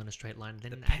classroom, they're all in a straight line.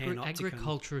 Then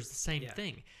agriculture is the same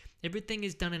thing. Everything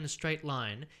is done in a straight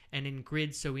line and in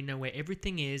grids, so we know where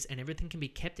everything is, and everything can be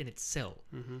kept in its cell,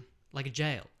 like a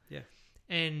jail. Yeah.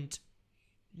 And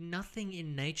nothing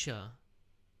in nature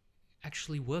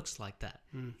actually works like that.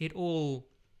 It all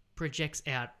projects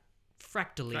out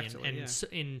fractally and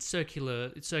in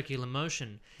circular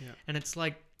motion. And it's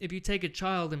like, if you take a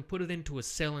child and put it into a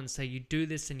cell and say, you do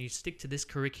this and you stick to this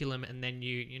curriculum, and then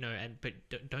but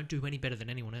don't do any better than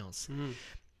anyone else.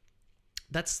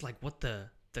 That's like what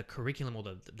the curriculum or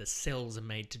the cells are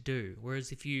made to do.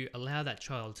 Whereas if you allow that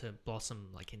child to blossom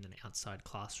like in an outside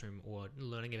classroom, or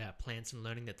learning about plants and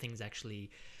learning that things actually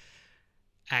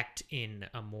act in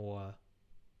a more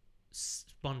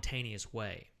spontaneous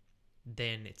way,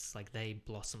 then it's like they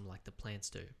blossom like the plants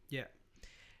do. Yeah.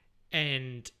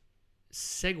 And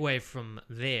segue from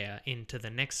there into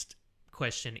the next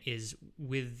question is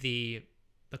with the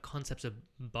concepts of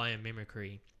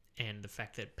biomimicry and the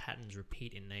fact that patterns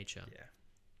repeat in nature. Yeah.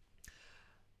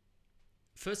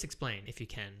 first explain, if you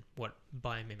can, what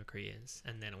biomimicry is,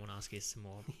 and then I want to ask you some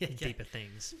more deeper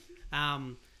things.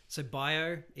 So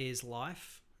bio is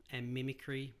life, and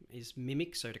mimicry is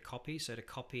mimic, so to copy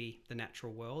the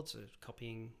natural world, so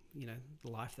copying,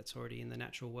 the life that's already in the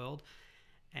natural world,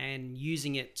 and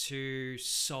using it to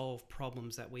solve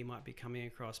problems that we might be coming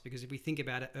across. Because if we think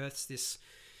about it, Earth's this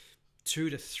 2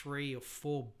 to 3 or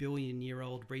 4 billion year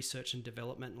old research and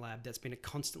development lab that's been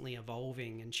constantly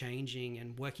evolving and changing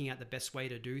and working out the best way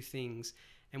to do things.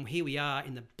 And here we are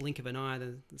in the blink of an eye,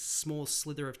 the small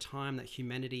slither of time that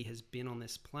humanity has been on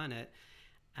this planet.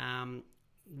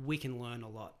 We can learn a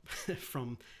lot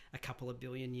from a couple of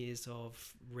billion years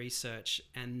of research.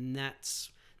 And that's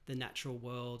the natural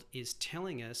world is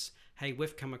telling us, hey,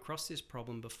 we've come across this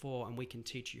problem before and we can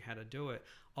teach you how to do it.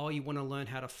 Oh, you want to learn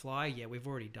how to fly? Yeah, we've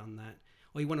already done that.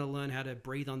 Or you want to learn how to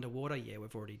breathe underwater? Yeah,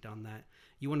 we've already done that.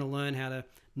 You want to learn how to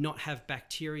not have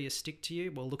bacteria stick to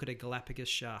you? Well, look at a Galapagos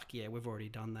shark. Yeah, we've already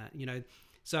done that.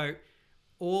 So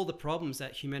all the problems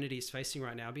that humanity is facing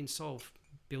right now have been solved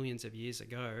billions of years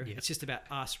ago. Yeah. It's just about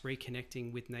us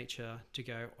reconnecting with nature to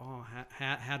go, oh,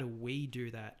 how do we do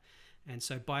that? And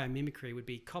so biomimicry would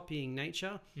be copying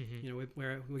nature. Mm-hmm.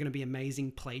 We're going to be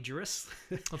amazing plagiarists.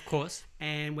 Of course.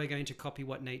 And we're going to copy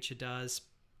what nature does,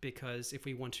 because if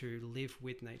we want to live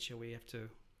with nature, we have to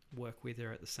work with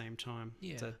her at the same time.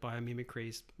 Yeah. So biomimicry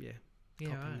is,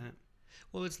 copying that.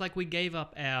 Well, it's like we gave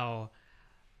up our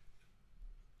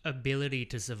ability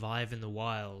to survive in the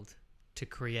wild to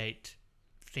create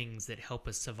things that help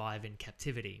us survive in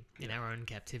captivity, in our own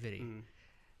captivity. Mm.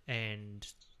 And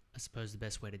I suppose the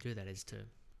best way to do that is to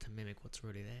mimic what's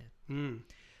already there. Mm.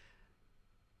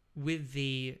 With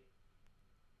the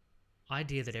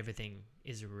idea that everything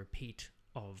is a repeat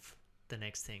of the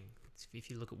next thing. If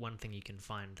you look at one thing, you can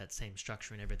find that same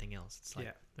structure in everything else. It's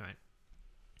like, right.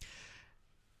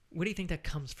 Where do you think that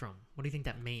comes from? What do you think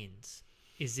that means?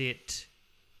 Is it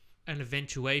an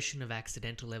eventuation of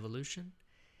accidental evolution?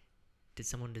 Did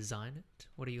someone design it?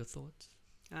 What are your thoughts?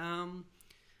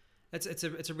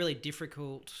 It's a really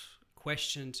difficult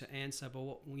question to answer, but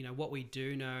what we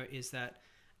do know is that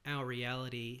our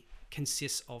reality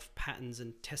consists of patterns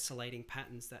and tessellating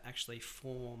patterns that actually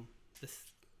form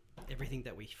everything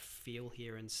that we feel,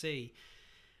 hear, and see.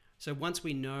 So once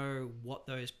we know what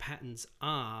those patterns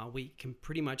are, we can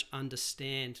pretty much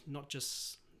understand not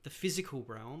just the physical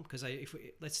realm, because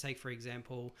let's take, for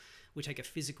example, we take a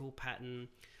physical pattern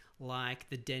like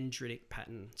the dendritic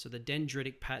pattern. So the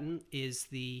dendritic pattern is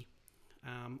the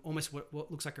almost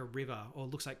what looks like a river, or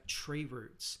looks like tree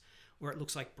roots, or it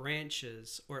looks like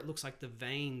branches, or it looks like the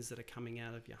veins that are coming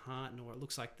out of your heart, or it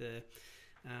looks like the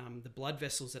blood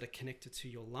vessels that are connected to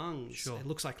your lungs. Sure. It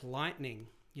looks like lightning.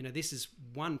 This is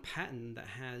one pattern that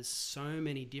has so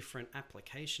many different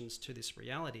applications to this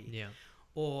reality. Yeah.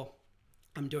 Or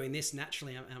I'm doing this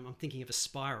naturally. I'm thinking of a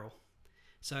spiral.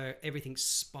 So everything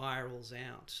spirals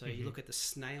out. So you look at the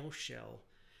snail shell,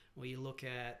 or you look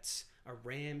at a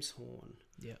ram's horn,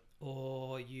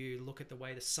 or you look at the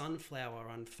way the sunflower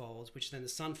unfolds, which then the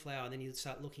sunflower, then you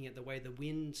start looking at the way the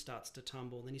wind starts to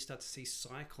tumble, then you start to see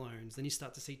cyclones, then you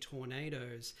start to see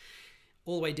tornadoes,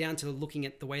 all the way down to looking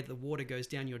at the way the water goes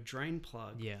down your drain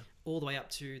plug, all the way up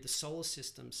to the solar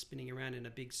system spinning around in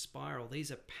a big spiral.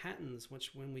 These are patterns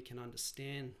which, when we can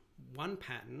understand one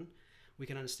pattern, we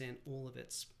can understand all of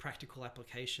its practical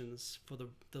applications for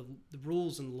the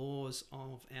rules and laws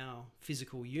of our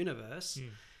physical universe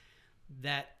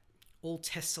that all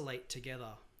tessellate together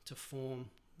to form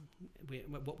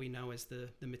what we know as the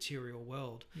material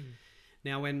world.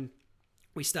 Now, when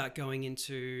we start going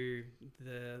into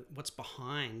what's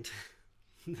behind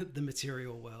the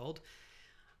material world,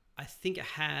 I think it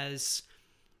has...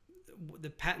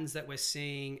 the patterns that we're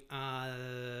seeing are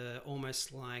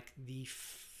almost like the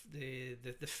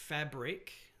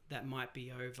fabric that might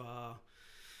be over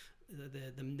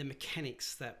the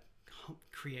mechanics that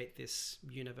create this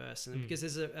universe. And because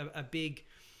there's a big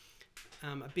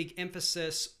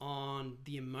emphasis on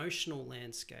the emotional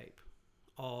landscape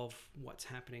of what's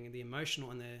happening, and the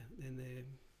emotional and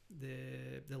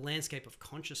the landscape of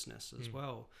consciousness as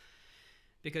well.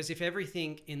 Because if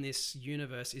everything in this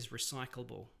universe is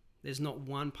recyclable, there's not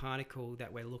one particle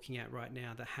that we're looking at right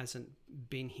now that hasn't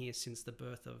been here since the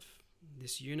birth of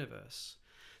this universe,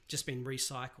 just been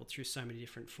recycled through so many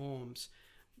different forms.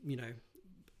 It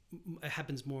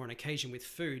happens more on occasion with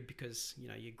food, because,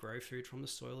 you grow food from the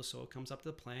soil comes up to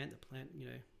the plant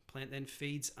then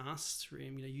feeds us through,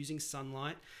 using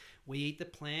sunlight. We eat the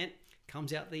plant,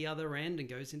 comes out the other end and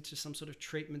goes into some sort of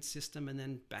treatment system, and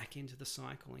then back into the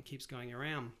cycle, and keeps going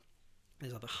around.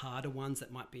 There's other harder ones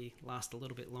that might last a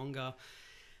little bit longer,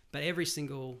 but every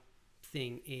single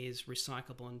nothing is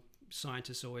recyclable, and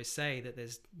scientists always say that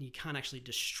you can't actually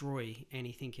destroy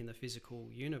anything in the physical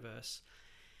universe.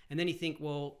 And then you think,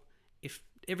 well, if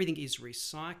everything is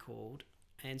recycled,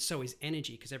 and so is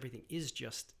energy, because everything is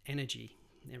just energy.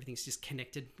 Everything's just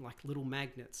connected like little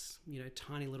magnets,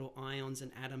 tiny little ions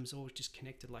and atoms all just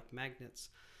connected like magnets.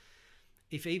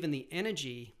 If even the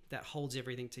energy that holds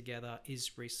everything together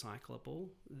is recyclable,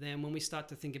 then when we start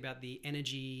to think about the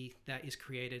energy that is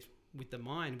created with the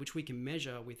mind, which we can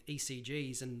measure with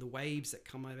ECGs and the waves that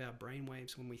come out of our brain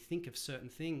waves when we think of certain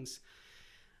things,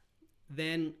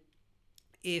 then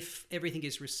if everything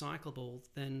is recyclable,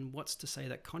 then what's to say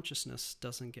that consciousness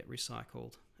doesn't get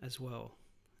recycled as well?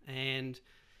 And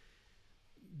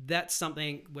that's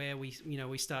something where we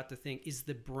start to think, is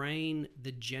the brain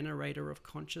the generator of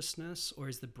consciousness, or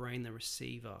is the brain the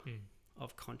receiver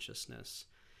of consciousness?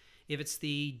 If it's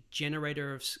the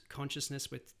generator of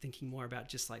consciousness, we're thinking more about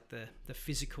just like the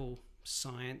physical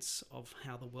science of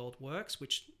how the world works,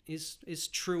 which is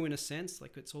true in a sense,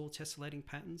 like it's all tessellating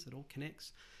patterns, it all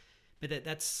connects. But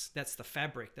that's the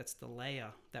fabric, that's the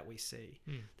layer that we see.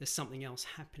 There's something else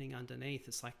happening underneath.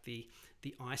 It's like the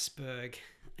iceberg,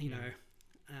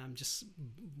 just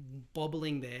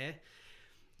bobbling there,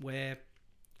 where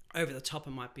over the top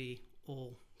it might be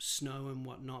all snow and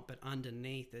whatnot, but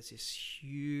underneath there's this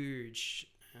huge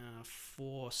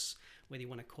force, whether you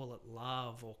want to call it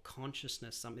love or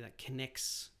consciousness, something that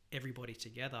connects everybody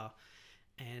together.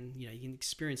 And you can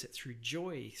experience it through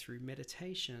joy, through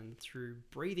meditation, through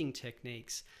breathing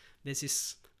techniques. There's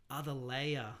this other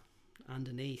layer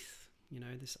underneath,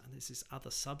 there's this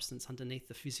other substance underneath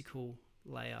the physical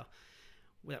layer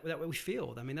that we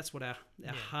feel. I mean, that's what our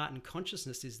heart and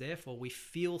consciousness is there for. We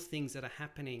feel things that are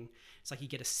happening. It's like you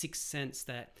get a sixth sense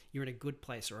that you're in a good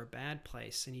place or a bad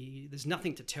place, and there's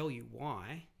nothing to tell you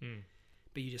why,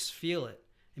 but you just feel it.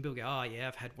 And people go, oh yeah,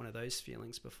 I've had one of those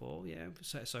feelings before. Yeah,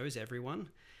 so is everyone.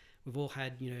 We've all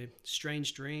had,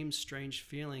 strange dreams, strange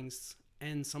feelings,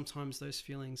 and sometimes those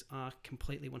feelings are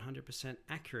completely 100%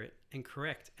 accurate and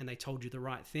correct, and they told you the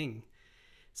right thing.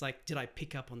 It's like, did I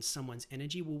pick up on someone's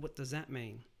energy? Well, what does that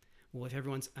mean? Well, if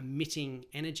everyone's emitting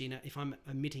energy, now if I'm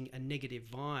emitting a negative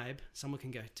vibe, someone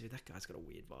can go, dude, that guy's got a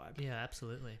weird vibe. Yeah,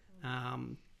 absolutely.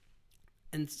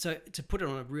 And so to put it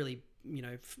on a really,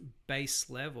 base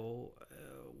level,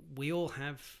 we all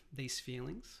have these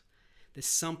feelings. There's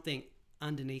something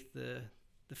underneath the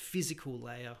physical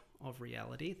layer of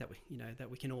reality that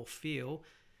we can all feel,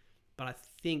 but I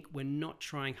think we're not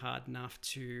trying hard enough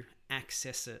to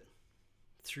access it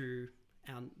through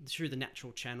the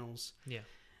natural channels. Yeah.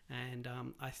 And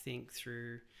I think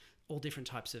through all different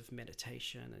types of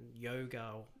meditation and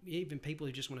yoga, or even people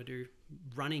who just want to do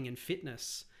running and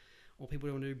fitness, or people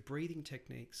who want to do breathing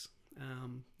techniques.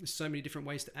 There's so many different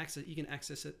ways to access it. You can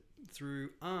access it through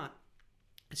art.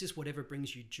 It's just whatever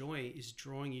brings you joy is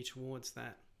drawing you towards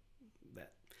that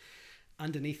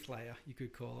underneath layer, you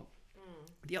could call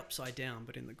it. The upside down,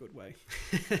 but in the good way.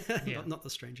 not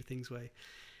the Stranger Things way.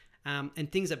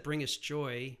 And things that bring us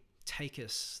joy take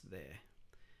us there.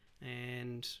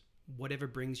 And whatever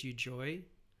brings you joy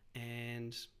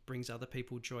and brings other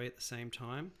people joy at the same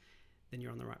time, then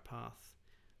you're on the right path.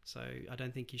 So I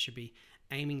don't think you should be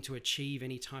aiming to achieve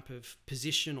any type of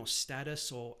position or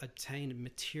status or attain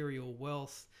material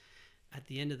wealth. At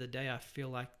the end of the day, I feel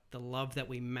like the love that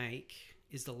we make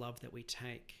is the love that we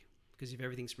take. Because if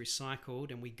everything's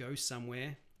recycled and we go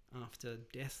somewhere after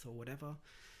death or whatever,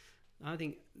 I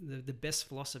think the best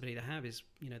philosophy to have is,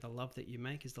 the love that you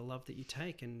make is the love that you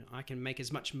take. And I can make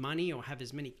as much money or have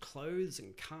as many clothes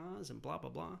and cars and blah, blah,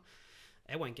 blah.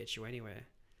 It won't get you anywhere.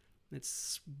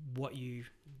 It's what you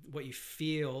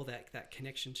feel, that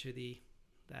connection to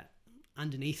that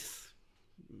underneath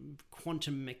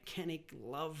quantum mechanic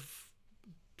love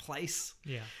place.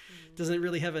 Yeah. Doesn't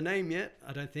really have a name yet,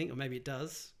 I don't think. Or maybe it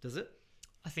does. Does it?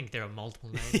 I think there are multiple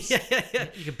names. yeah.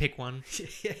 You can pick one.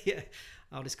 Yeah.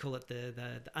 I'll just call it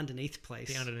the underneath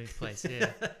place. The underneath place,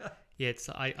 yeah. Yeah,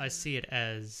 I see it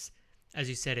as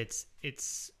you said,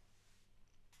 it's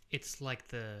like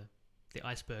the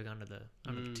iceberg under the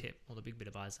tip, or the big bit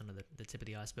of ice under the tip of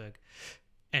the iceberg.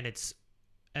 And it's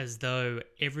as though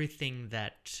everything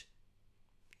that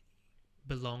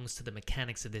belongs to the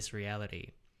mechanics of this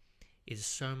reality is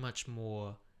so much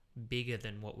more bigger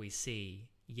than what we see,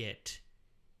 yet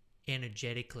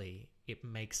energetically it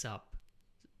makes up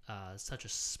such a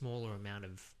smaller amount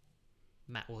of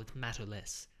it's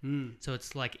matterless. So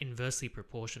it's like inversely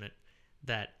proportionate,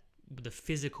 that the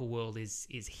physical world is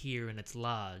here and it's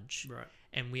large, right?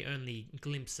 And we only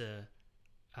glimpse a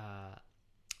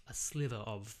sliver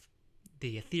of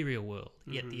the ethereal world.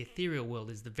 Yet the ethereal world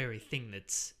is the very thing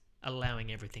that's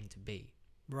allowing everything to be.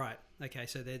 Right. Okay.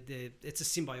 So it's a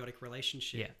symbiotic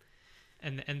relationship. Yeah.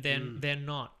 And then they're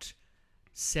not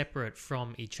separate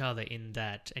from each other in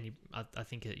that, and I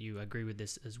think that you agree with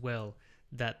this as well,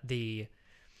 that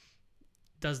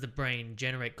does the brain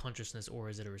generate consciousness, or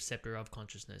is it a receptor of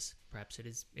consciousness? Perhaps it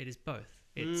is both.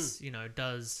 It's,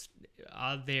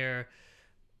 are there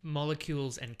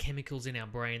molecules and chemicals in our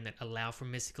brain that allow for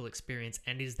mystical experience,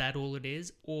 and is that all it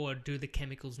is? Or do the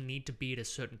chemicals need to be at a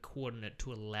certain coordinate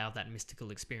to allow that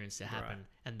mystical experience to happen,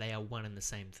 and they are one and the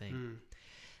same thing?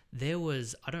 There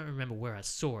was, I don't remember where I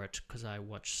saw it because I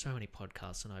watch so many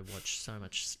podcasts and I watch so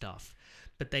much stuff,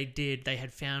 but they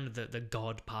had found the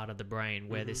God part of the brain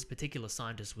where this particular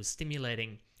scientist was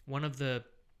stimulating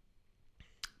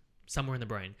somewhere in the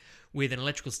brain with an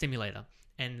electrical stimulator,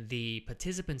 and the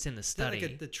participants in the study...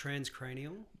 Like the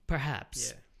transcranial? Perhaps.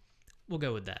 Yeah. We'll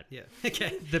go with that. Yeah.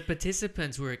 Okay. The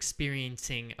participants were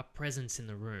experiencing a presence in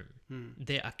the room,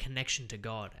 a connection to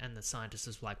God, and the scientist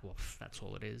is like, well, that's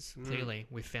all it is. Clearly,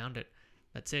 we found it.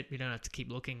 That's it. We don't have to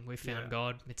keep looking. We found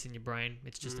God. It's in your brain.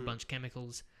 It's just a bunch of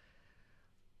chemicals.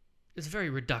 It's a very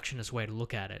reductionist way to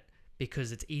look at it,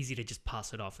 because it's easy to just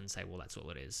pass it off and say, well, that's all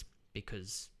it is,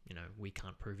 because, we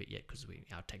can't prove it yet because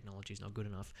our technology is not good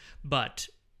enough. But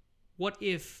what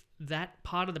if that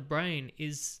part of the brain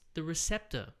is the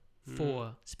receptor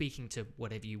for speaking to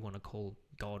whatever you want to call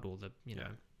God, or the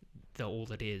all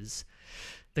that is,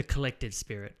 the collective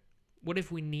spirit? What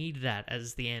if we need that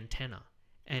as the antenna,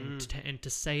 and to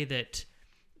say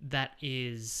that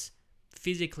is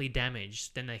physically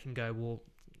damaged, then they can go, well,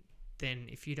 then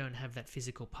if you don't have that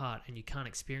physical part and you can't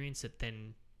experience it,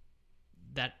 then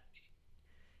that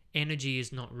energy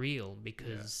is not real,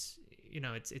 because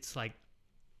it's like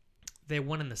they're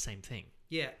one and the same thing.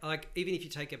 Yeah, like even if you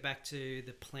take it back to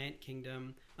the plant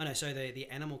kingdom, the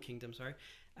animal kingdom, sorry,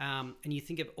 and you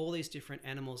think of all these different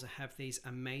animals that have these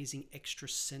amazing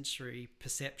extrasensory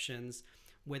perceptions,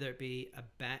 whether it be a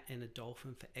bat and a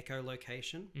dolphin for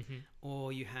echolocation,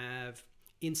 or you have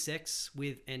insects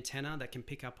with antenna that can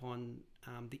pick up on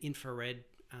the infrared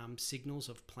signals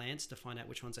of plants to find out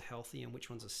which ones are healthy and which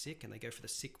ones are sick, and they go for the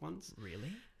sick ones.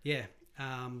 Really? Yeah.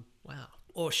 Wow.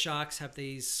 Or sharks have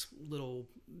these little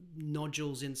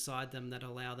nodules inside them that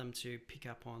allow them to pick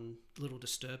up on little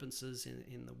disturbances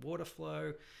in the water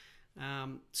flow.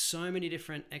 So many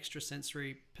different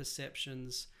extrasensory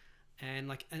perceptions. And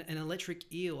like an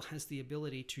electric eel has the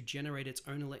ability to generate its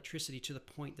own electricity to the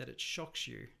point that it shocks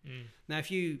you. Now, if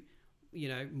you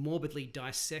morbidly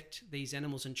dissect these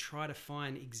animals and try to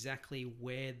find exactly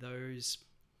where those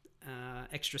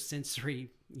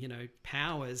extrasensory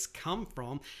powers come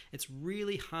from, it's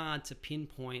really hard to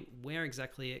pinpoint where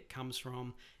exactly it comes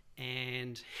from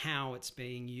and how it's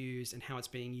being used, and how it's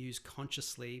being used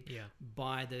consciously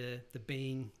by the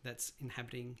being that's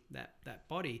inhabiting that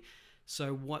body.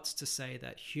 So what's to say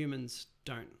that humans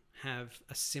don't have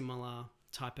a similar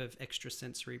type of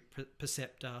extrasensory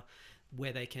perceptor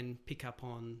where they can pick up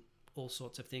on all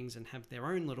sorts of things and have their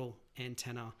own little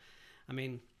antenna? I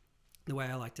mean, the way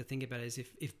I like to think about it is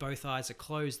if both eyes are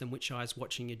closed, then which eye's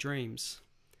watching your dreams?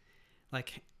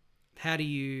 Like, how do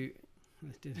you...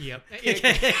 Yep.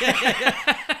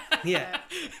 Yeah.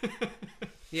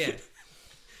 Yeah.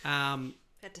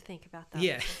 Had to think about that.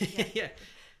 Yeah. Yeah.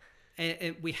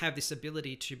 And we have this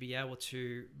ability to be able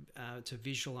to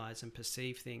visualize and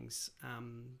perceive things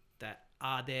that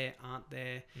are there, aren't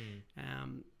there.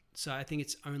 So I think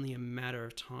it's only a matter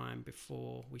of time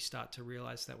before we start to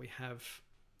realize that we have,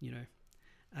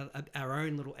 our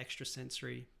own little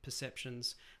extrasensory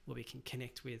perceptions where we can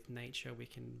connect with nature. We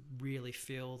can really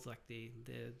feel like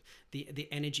the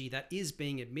energy that is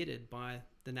being emitted by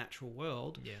the natural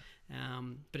world. Yeah.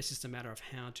 But it's just a matter of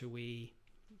how do we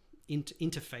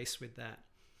interface with that.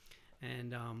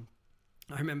 And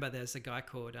I remember there's a guy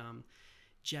called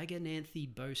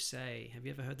Jagannathan Bose. Have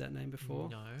you ever heard that name before?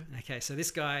 No. Okay, so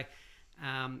this guy,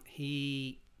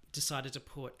 he decided to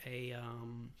put a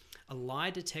lie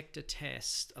detector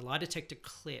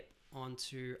clip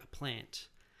onto a plant,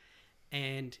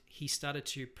 and he started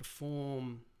to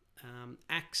perform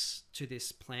acts to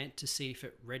this plant to see if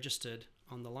it registered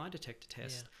on the lie detector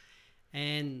test.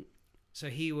 And so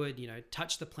he would,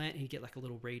 touch the plant and he'd get like a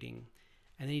little reading.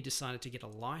 And then he decided to get a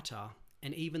lighter.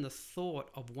 And even the thought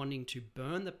of wanting to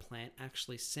burn the plant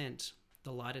actually sent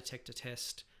the lie detector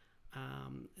test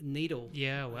needle.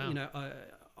 Yeah, wow.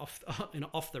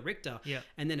 Off the Richter. Yeah.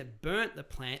 And then it burnt the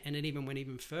plant, and it even went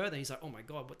even further. He's like, oh my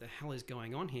God, what the hell is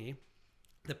going on here?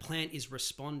 The plant is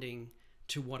responding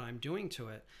to what I'm doing to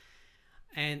it.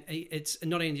 And it's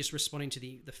not only just responding to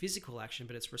the physical action,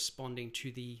 but it's responding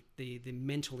to the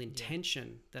mental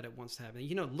intention that it wants to have.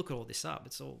 And look at all this up;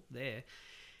 it's all there.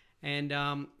 And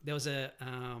there was a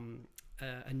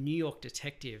New York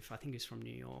detective, I think he was from New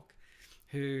York,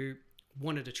 who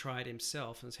wanted to try it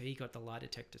himself, and so he got the lie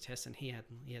detector test, and he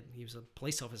was a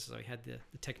police officer, so he had the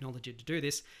technology to do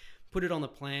this. Put it on the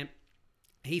plant.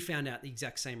 He found out the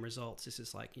exact same results. This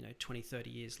is 20, 30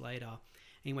 years later.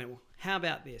 And he went, well, how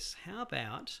about this? How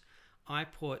about I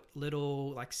put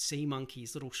little sea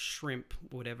monkeys, little shrimp,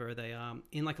 whatever they are,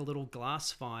 in a little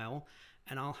glass vial,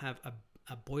 and I'll have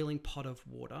a boiling pot of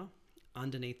water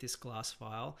underneath this glass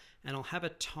vial, and I'll have a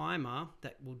timer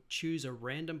that will choose a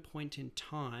random point in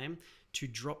time to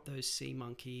drop those sea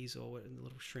monkeys or the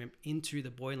little shrimp into the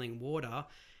boiling water,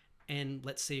 and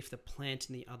let's see if the plant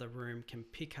in the other room can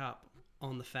pick up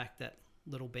on the fact that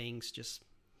little beings just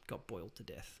got boiled to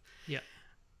death. Yeah.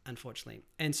 Unfortunately.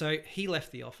 And so he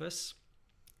left the office,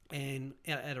 and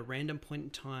at a random point in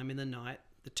time in the night,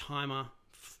 the timer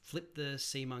flipped the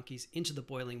sea monkeys into the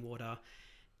boiling water,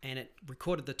 and it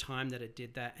recorded the time that it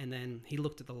did that. And then he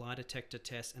looked at the lie detector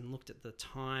test and looked at the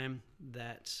time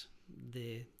that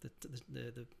the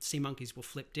sea monkeys were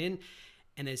flipped in,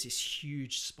 and there's this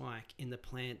huge spike in the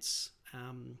plant's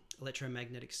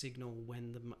electromagnetic signal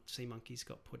when the sea monkeys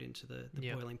got put into the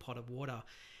boiling pot of water.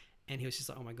 And he was just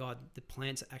like, oh my God, the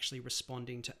plants are actually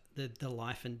responding to the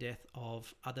life and death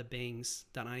of other beings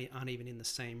that aren't even in the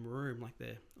same room,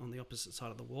 they're on the opposite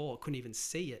side of the wall. I couldn't even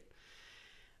see it.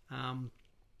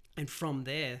 And from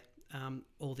there,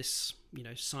 all this,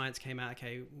 science came out.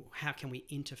 Okay, how can we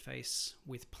interface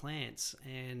with plants?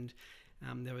 And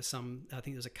there was I think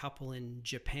there was a couple in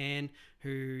Japan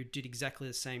who did exactly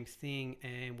the same thing,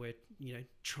 and were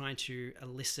trying to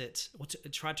elicit or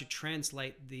try to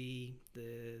translate the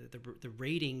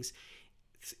readings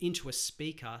into a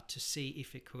speaker to see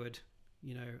if it could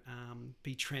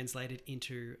be translated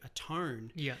into a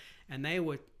tone. Yeah. And they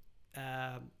were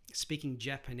speaking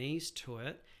Japanese to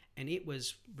it, and it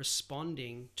was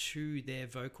responding to their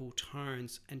vocal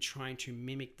tones and trying to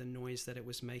mimic the noise that it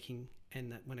was making,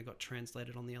 and that when it got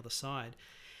translated on the other side.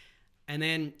 And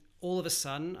then all of a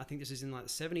sudden, I think this is in the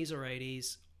 70s or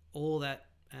 80s, all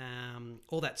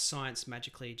that science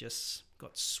magically just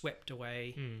got swept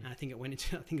away. And I think it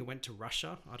went to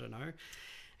Russia. I don't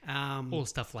know. All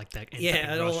stuff like that.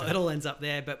 It all ends up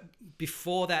there. But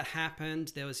before that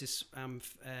happened, there was this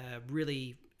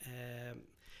really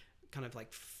kind of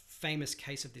famous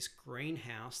case of this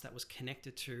greenhouse that was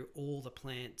connected to all the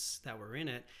plants that were in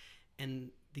it,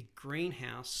 and the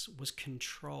greenhouse was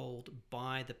controlled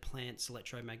by the plant's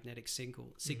electromagnetic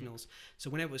signals. Mm-hmm. So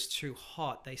when it was too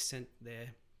hot, they sent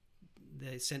their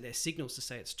signals to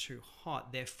say it's too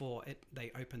hot. Therefore,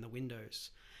 they opened the windows.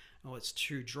 Oh, it's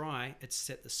too dry. It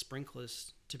set the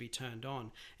sprinklers to be turned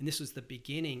on. And this was the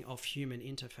beginning of human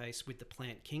interface with the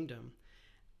plant kingdom.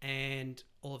 And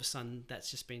all of a sudden,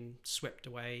 that's just been swept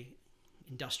away.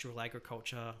 Industrial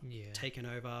agriculture taken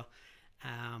over.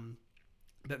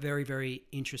 But very, very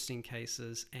interesting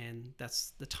cases, and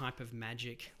that's the type of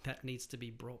magic that needs to be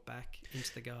brought back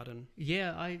into the garden.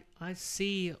 Yeah, I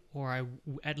see, or I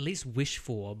at least wish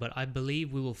for, but I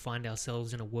believe we will find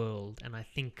ourselves in a world, and I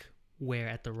think where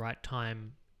at the right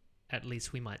time, at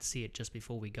least we might see it just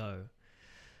before we go,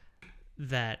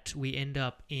 that we end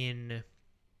up in...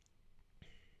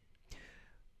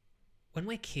 When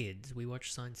we're kids, we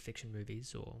watch science fiction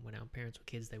movies, or when our parents were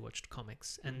kids, they watched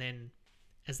comics, and then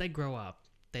as they grow up,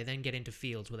 they then get into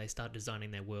fields where they start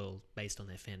designing their world based on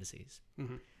their fantasies.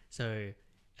 Mm-hmm. So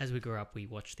as we grow up, we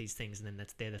watch these things, and then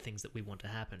they're the things that we want to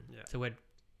happen. Yeah. So we're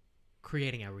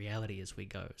creating our reality as we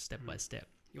go, step by step.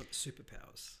 You want the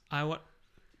superpowers. I want,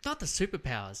 not the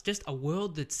superpowers, just a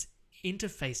world that's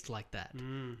interfaced like that,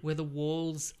 where the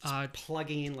walls are...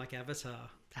 plugging in like Avatar.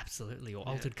 Absolutely, or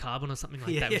Altered Carbon or something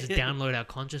like that. We just download our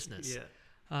consciousness. Yeah.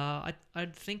 I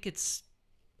think it's...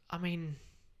 I mean...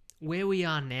 where we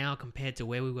are now compared to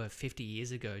where we were 50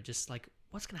 years ago, just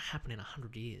what's going to happen in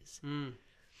 100 years?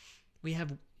 We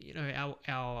have,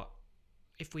 our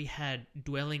if we had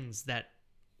dwellings that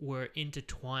were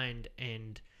intertwined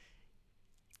and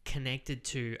connected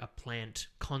to a plant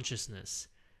consciousness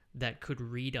that could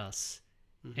read us,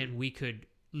 and we could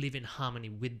live in harmony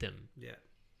with them. Yeah.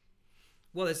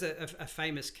 Well, there's a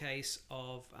famous case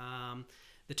of...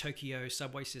 the Tokyo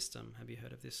subway system. Have you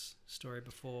heard of this story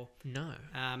before? No.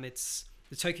 It's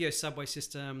the Tokyo subway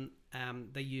system.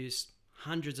 They used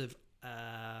hundreds of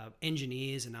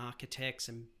engineers and architects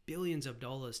and billions of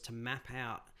dollars to map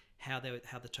out how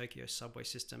the Tokyo subway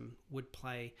system would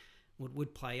play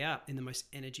would play out in the most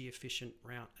energy efficient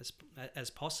route as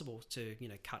possible to,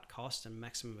 cut cost and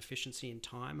maximum efficiency in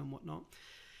time and whatnot.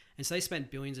 And so they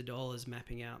spent billions of dollars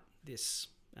mapping out this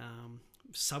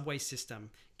subway system,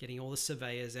 getting all the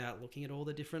surveyors out, looking at all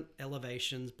the different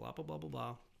elevations, blah, blah, blah, blah,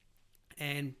 blah.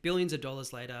 And billions of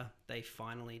dollars later, they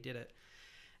finally did it.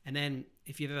 And then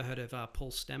if you've ever heard of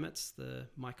Paul Stamets, the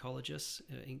mycologist,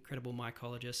 incredible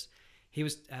mycologist, he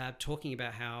was talking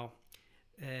about how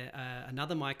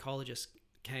another mycologist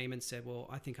came and said, well,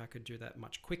 I think I could do that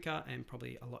much quicker and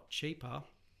probably a lot cheaper.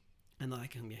 And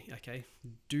like, okay,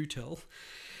 do tell.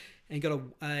 And he got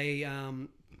a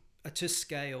to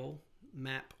scale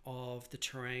map of the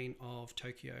terrain of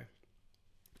Tokyo.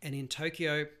 And in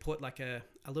Tokyo, put like a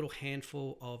little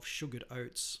handful of sugared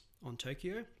oats on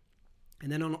Tokyo.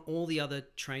 And then on all the other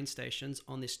train stations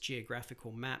on this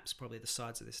geographical maps, probably the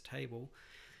sides of this table,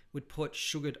 would put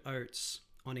sugared oats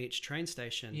on each train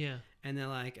station. Yeah. And they're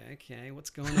like, okay, what's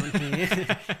going on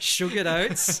here? Sugared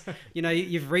oats.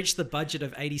 You've reached the budget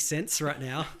of 80 cents right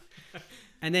now.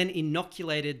 And then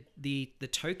inoculated the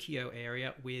Tokyo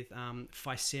area with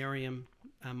Fusarium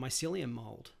mycelium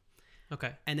mold.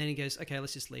 Okay. And then he goes, okay,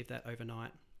 let's just leave that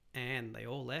overnight. And they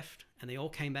all left and they all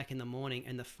came back in the morning,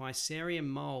 and the Fusarium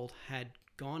mold had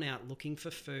gone out looking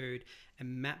for food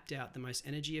and mapped out the most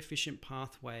energy efficient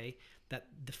pathway that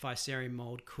the Fusarium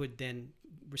mold could then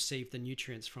receive the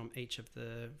nutrients from each of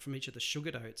the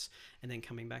sugared oats, and then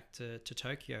coming back to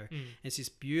Tokyo. It's this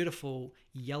beautiful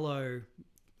yellow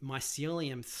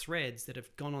mycelium threads that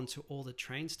have gone onto all the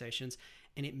train stations,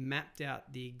 and it mapped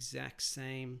out the exact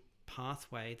same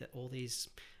pathway that all these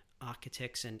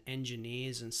architects and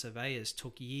engineers and surveyors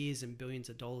took years and billions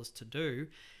of dollars to do,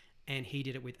 and he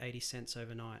did it with 80 cents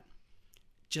overnight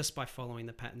just by following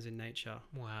the patterns in nature.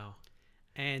 Wow.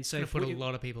 And so put a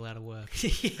lot of people out of work.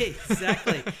 Yeah,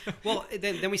 exactly. Well,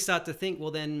 then we start to think,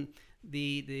 well, then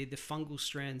the fungal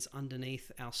strands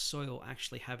underneath our soil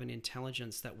actually have an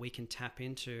intelligence that we can tap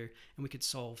into, and we could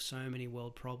solve so many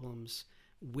world problems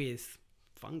with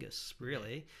fungus,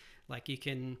 really. Like you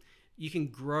can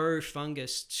grow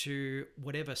fungus to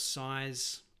whatever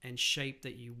size and shape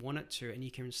that you want it to, and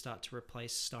you can start to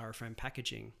replace styrofoam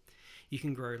packaging. You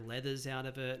can grow leathers out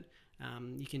of it.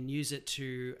 You can use it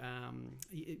to,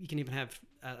 you can even have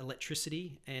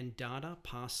electricity and data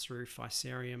pass through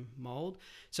Fusarium mold.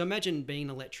 So imagine being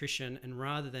an electrician, and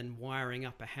rather than wiring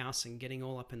up a house and getting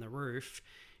all up in the roof,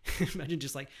 imagine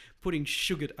just like putting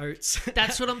sugared oats.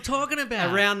 That's what I'm talking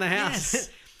about. Around the house. Yes.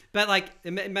 But like,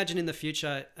 imagine in the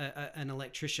future, an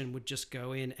electrician would just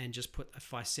go in and just put a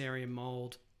Fusarium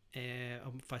mold, a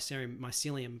Fusarium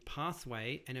mycelium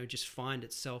pathway, and it would just find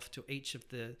itself to each of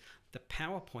the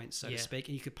power points, so to speak,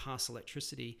 and you could pass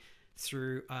electricity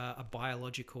through a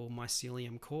biological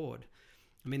mycelium cord.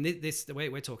 I mean, the way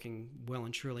we're talking well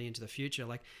and truly into the future.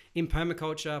 Like in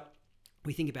permaculture,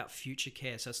 we think about future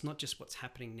care. So it's not just what's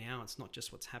happening now. It's not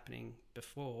just what's happening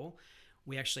before.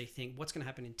 We actually think what's going to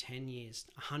happen in 10 years,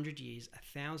 100 years,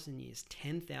 1,000 years,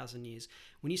 10,000 years.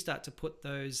 When you start to put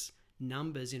those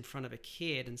numbers in front of a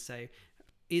kid and say,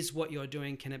 is what you're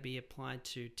doing, can it be applied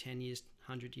to 10 years,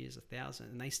 100 years,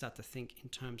 1,000? And they start to think in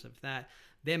terms of that.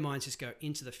 Their minds just go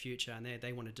into the future, and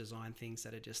they want to design things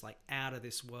that are just like out of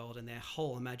this world, and their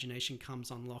whole imagination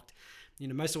comes unlocked.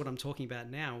 Most of what I'm talking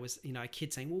about now was, a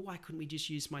kid saying, well, why couldn't we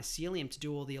just use mycelium to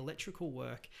do all the electrical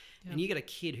work? Yeah. And you get a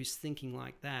kid who's thinking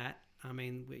like that. I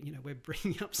mean, we're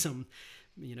bringing up some,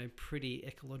 pretty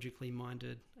ecologically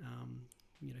minded,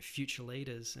 future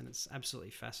leaders, and it's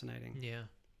absolutely fascinating. Yeah.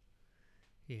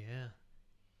 Yeah.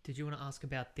 Did you want to ask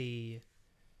about the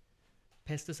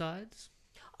pesticides?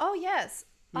 Oh, yes.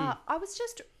 I was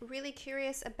just really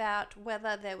curious about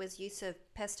whether there was use of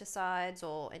pesticides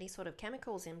or any sort of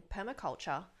chemicals in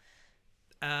permaculture.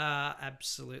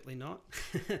 Absolutely not.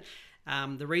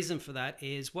 The reason for that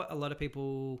is what a lot of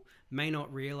people may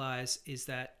not realize is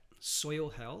that soil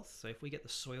health, so if we get the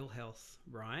soil health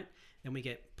right, then we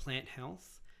get plant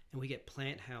health, and we get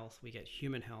plant health, we get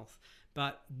human health.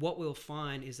 But what we'll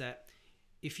find is that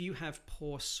if you have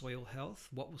poor soil health,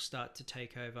 what will start to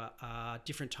take over are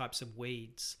different types of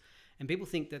weeds. And people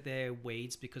think that they're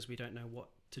weeds because we don't know what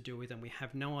to do with them. We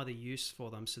have no other use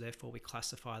for them, so therefore we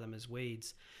classify them as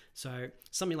weeds. So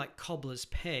something like cobbler's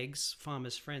pegs,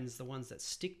 farmer's friends, the ones that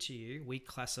stick to you, we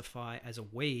classify as a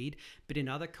weed. But in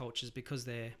other cultures, because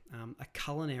they're a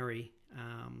culinary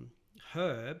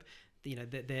herb,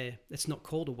 it's not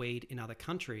called a weed in other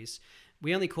countries.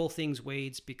 We only call things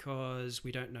weeds because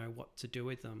we don't know what to do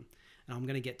with them. And I'm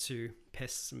going to get to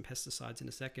pests and pesticides in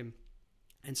a second.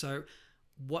 And so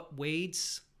what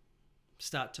weeds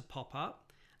start to pop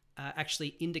up are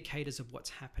actually indicators of what's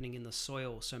happening in the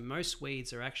soil. So most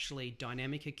weeds are actually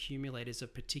dynamic accumulators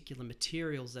of particular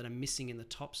materials that are missing in the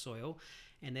topsoil,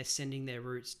 and they're sending their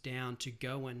roots down to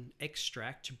go and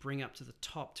extract to bring up to the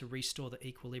top to restore the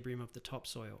equilibrium of the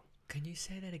topsoil. Can you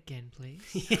say that again, please?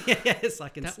 Yes, I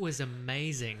can. That was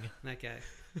amazing. Okay.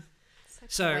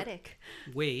 So poetic.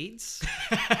 Weeds.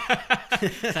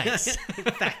 Thanks.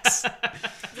 Facts.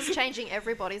 Just changing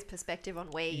everybody's perspective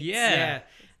on weeds. Yeah.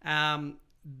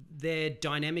 They're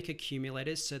dynamic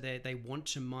accumulators, so they want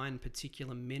to mine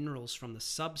particular minerals from the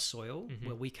subsoil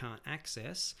where we can't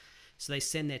access. So they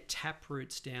send their tap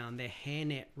roots down, their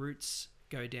hairnet roots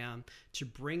go down to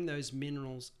bring those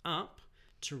minerals up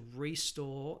to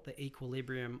restore the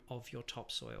equilibrium of your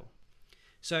topsoil.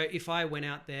 So if I went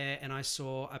out there and I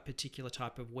saw a particular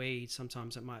type of weed,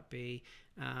 sometimes it might be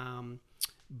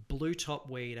blue top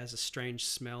weed, has a strange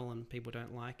smell and people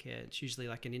don't like it. It's usually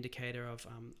like an indicator of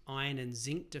iron and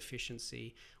zinc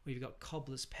deficiency. We've got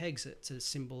cobbler's pegs, it's a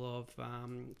symbol of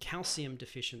calcium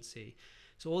deficiency.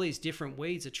 So all these different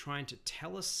weeds are trying to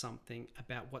tell us something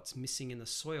about what's missing in the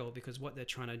soil, because what they're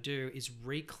trying to do is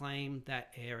reclaim that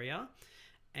area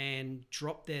and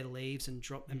drop their leaves and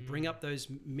bring up those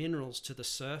minerals to the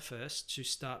surface to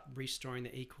start restoring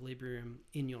the equilibrium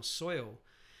in your soil.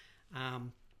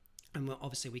 And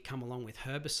obviously we come along with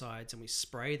herbicides and we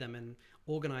spray them, and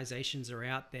organizations are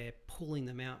out there pulling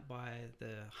them out by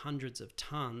the hundreds of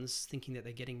tons, thinking that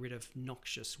they're getting rid of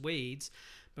noxious weeds.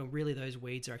 But really those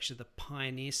weeds are actually the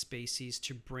pioneer species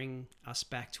to bring us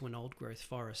back to an old growth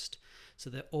forest. So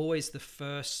they're always the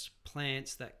first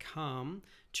plants that come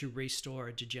to restore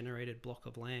a degenerated block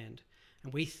of land.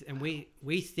 And we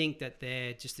think that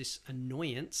they're just this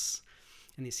annoyance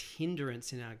and this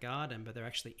hindrance in our garden, but they're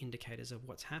actually indicators of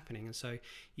what's happening. And so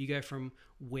you go from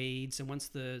weeds, and once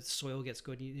the soil gets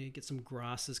good, you get some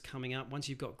grasses coming up. Once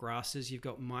you've got grasses, you've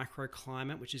got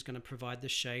microclimate, which is going to provide the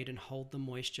shade and hold the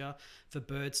moisture for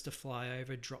birds to fly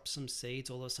over, drop some seeds.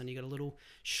 All of a sudden you got a little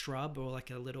shrub or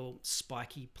like a little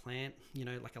spiky plant,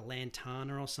 like a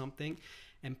lantana or something.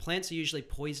 And plants are usually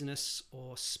poisonous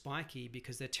or spiky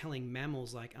because they're telling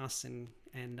mammals like us and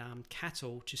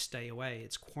cattle to stay away.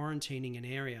 It's quarantining an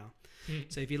area.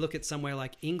 So if you look at somewhere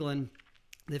like England,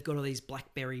 they've got all these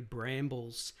blackberry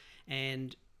brambles,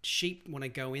 and sheep want to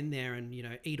go in there and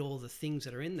eat all the things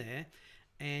that are in there,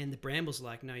 and the brambles are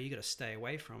like, no, you got to stay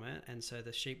away from it. And so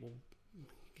the sheep will,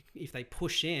 if they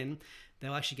push in,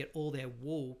 they'll actually get all their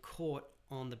wool caught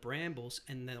on the brambles,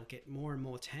 and they'll get more and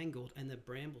more tangled, and the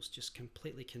brambles just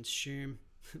completely consume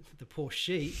the poor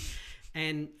sheep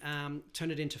and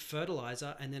turn it into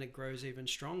fertilizer, and then it grows even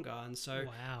stronger. And so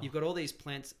you've got all these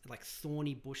plants like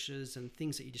thorny bushes and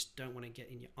things that you just don't want to get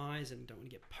in your eyes and don't want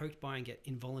to get poked by and get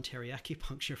involuntary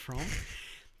acupuncture from.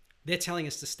 They're telling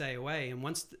us to stay away. And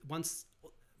once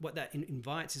what that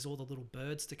invites is all the little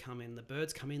birds to come in. The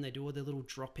birds come in, they do all their little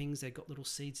droppings, they've got little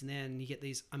seeds in there, and you get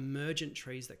these emergent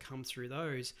trees that come through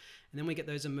those. And then we get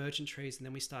those emergent trees, and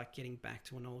then we start getting back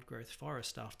to an old growth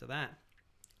forest after that.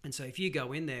 And so if you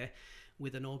go in there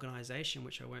with an organization,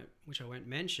 which I won't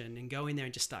mention, and go in there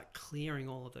and just start clearing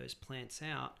all of those plants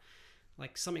out,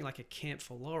 like something like a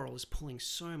camphor laurel is pulling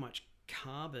so much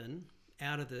carbon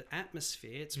out of the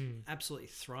atmosphere. It's absolutely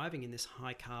thriving in this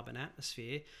high carbon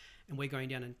atmosphere. And we're going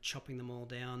down and chopping them all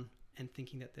down and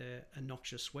thinking that they're a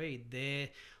noxious weed.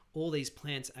 All these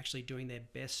plants actually doing their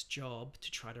best job to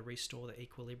try to restore the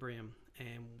equilibrium.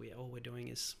 And all we're doing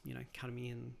is,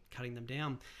 cutting them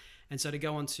down. And so to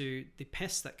go on to the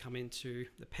pests that come into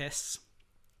the pests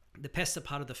are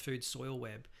part of the food soil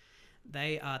web.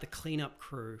 They are the cleanup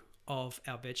crew of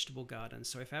our vegetable garden.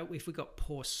 So if we've got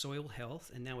poor soil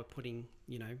health, and now we're putting,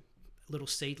 little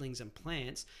seedlings and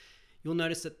plants, you'll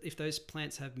notice that if those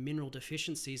plants have mineral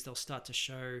deficiencies, they'll start to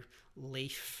show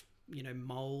leaf,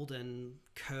 mold and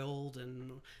curled,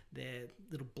 and their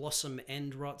little blossom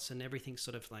end rots, and everything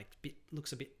sort of like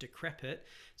looks a bit decrepit.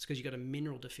 It's because you've got a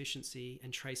mineral deficiency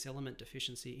and trace element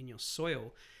deficiency in your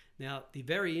soil. Now, the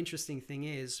very interesting thing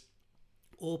is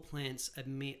all plants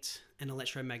emit an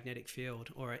electromagnetic field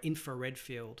or an infrared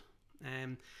field.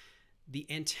 And the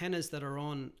antennas that are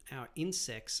on our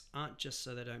insects aren't just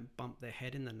so they don't bump their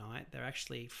head in the night. They're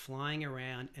actually flying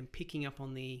around and picking up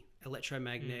on the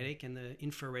electromagnetic and the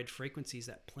infrared frequencies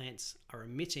that plants are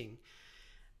emitting.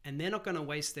 And they're not going to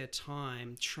waste their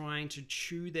time trying to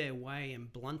chew their way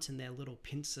and blunten their little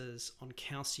pincers on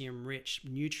calcium-rich,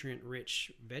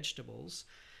 nutrient-rich vegetables.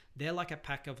 They're like a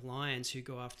pack of lions who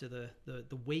go after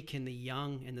the weak and the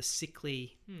young and the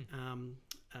sickly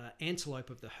antelope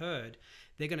of the herd,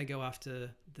 they're going to go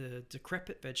after the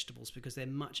decrepit vegetables because they're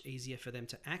much easier for them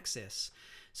to access.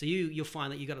 So you'll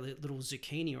find that you've got a little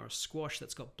zucchini or a squash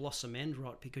that's got blossom end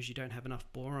rot because you don't have enough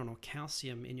boron or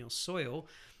calcium in your soil.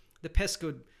 The pest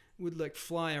would like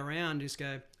fly around and just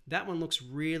go, that one looks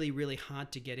really, really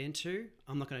hard to get into.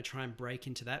 I'm not going to try and break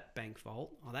into that bank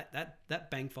vault. Oh,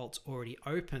 that bank vault's already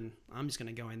open. I'm just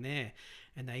going to go in there.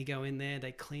 And they go in there,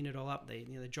 they clean it all up.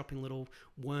 They're dropping little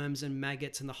worms and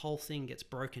maggots, and the whole thing gets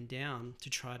broken down to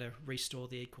try to restore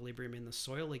the equilibrium in the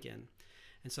soil again.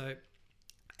 And so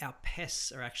our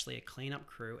pests are actually a cleanup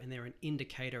crew, and they're an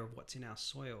indicator of what's in our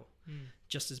soil,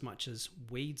 just as much as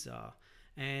weeds are.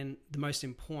 And the most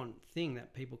important thing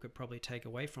that people could probably take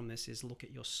away from this is look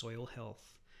at your soil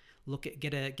health.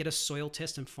 Get a soil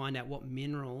test and find out what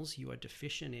minerals you are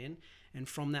deficient in. And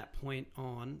from that point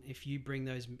on, if you bring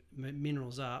those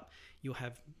minerals up, you'll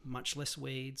have much less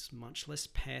weeds, much less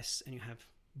pests, and you have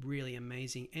really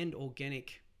amazing and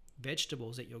organic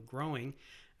vegetables that you're growing.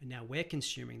 And now we're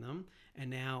consuming them, and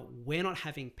now we're not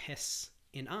having pests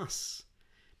in us,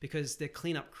 because the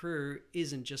cleanup crew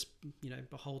isn't just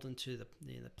beholden to the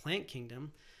plant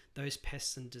kingdom. Those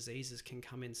pests and diseases can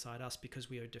come inside us because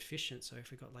we are deficient. So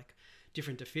if we've got like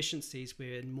different deficiencies,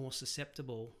 we're more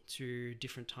susceptible to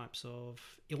different types of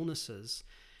illnesses.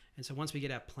 And so once we get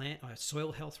our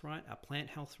soil health right, our plant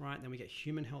health right, then we get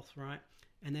human health right.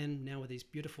 And then now with these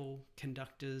beautiful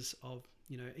conductors of,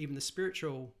 even the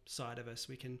spiritual side of us,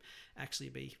 we can actually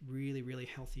be really, really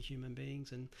healthy human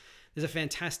beings. And there's a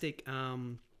fantastic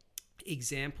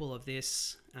example of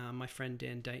this. My friend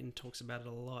Dan Dayton talks about it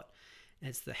a lot. And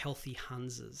it's the healthy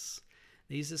Hunsers.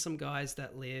 These are some guys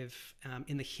that live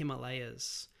in the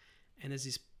Himalayas. And there's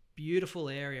this beautiful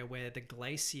area where the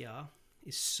glacier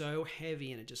is so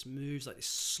heavy and it just moves like this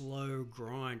slow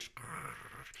grind,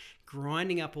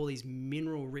 grinding up all these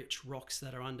mineral-rich rocks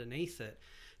that are underneath it.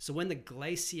 So when the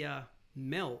glacier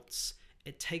melts,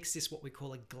 it takes this, what we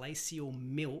call a glacial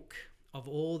milk, of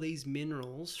all these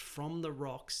minerals from the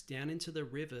rocks down into the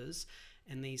rivers,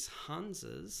 and these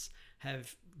Hunsers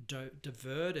have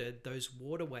diverted those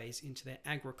waterways into their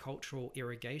agricultural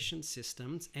irrigation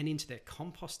systems and into their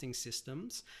composting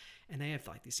systems, and they have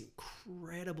like this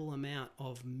incredible amount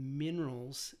of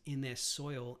minerals in their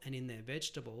soil and in their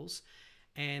vegetables.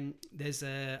 And there's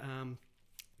a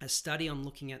study on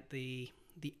looking at the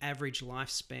average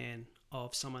lifespan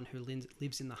of someone who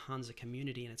lives in the Hunza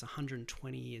community, and it's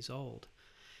 120 years old.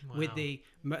 Wow. With the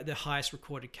highest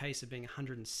recorded case of being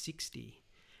 160.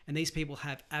 And these people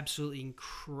have absolutely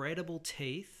incredible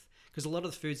teeth, because a lot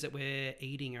of the foods that we're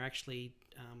eating are actually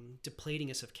depleting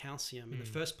us of calcium. And the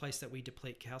first place that we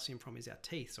deplete calcium from is our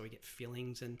teeth. So we get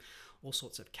fillings and all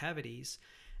sorts of cavities.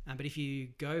 But if you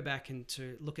go back and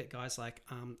to look at guys like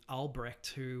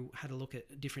Albrecht, who had a look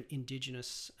at different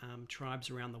indigenous tribes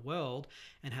around the world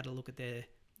and had a look at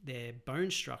their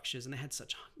bone structures, and they had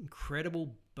such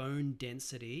incredible bone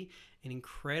density and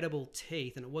incredible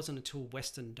teeth, and it wasn't until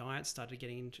Western diet started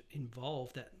getting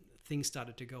involved that things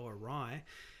started to go awry.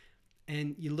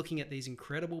 And you're looking at these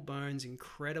incredible bones,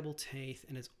 incredible teeth,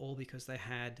 and it's all because they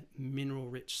had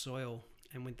mineral-rich soil.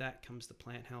 And with that comes the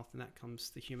plant health, and that comes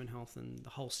the human health, and the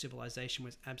whole civilization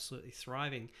was absolutely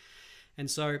thriving. And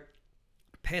so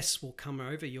pests will come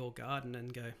over your garden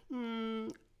and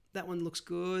go, that one looks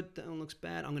good, that one looks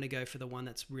bad. I'm going to go for the one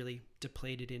that's really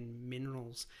depleted in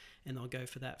minerals, and they'll go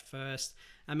for that first.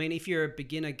 I mean, if you're a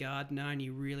beginner gardener and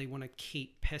you really want to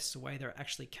keep pests away, there are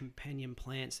actually companion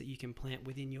plants that you can plant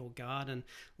within your garden,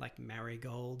 like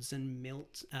marigolds and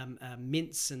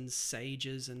mints and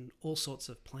sages and all sorts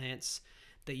of plants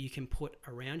that you can put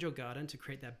around your garden to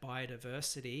create that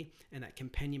biodiversity and that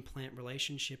companion plant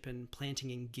relationship, and planting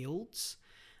in guilds.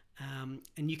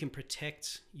 And you can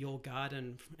protect your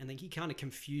garden, and then you kind of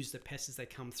confuse the pests as they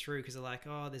come through, because they're like,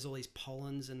 oh, there's all these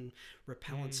pollens and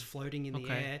repellents floating in the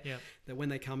air, that when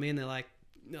they come in, they're like,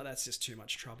 no, that's just too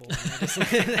much trouble.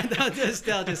 They'll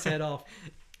just head off.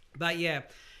 But yeah,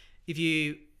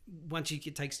 once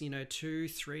it takes 2,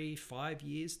 3, 5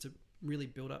 years to really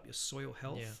build up your soil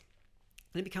health. Yeah.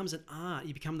 And it becomes an art.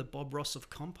 You become the Bob Ross of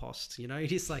compost. You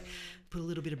just like put a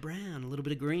little bit of brown, a little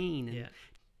bit of green, and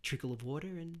trickle of water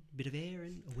and a bit of air,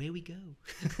 and away we go.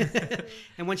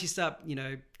 And once you start,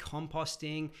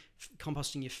 composting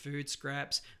your food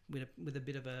scraps with a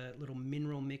bit of a little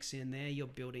mineral mix in there, you're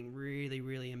building really,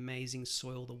 really amazing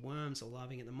soil. The worms are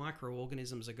loving it. The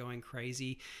microorganisms are going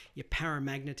crazy. Your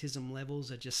paramagnetism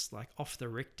levels are just like off the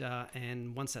Richter.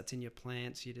 And once that's in your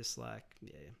plants, you're just like,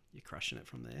 you're crushing it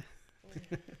from there.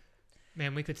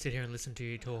 Man, we could sit here and listen to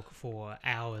you talk for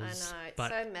hours. I know, it's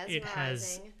but so it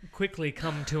has mesmerising. quickly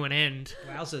come to an end.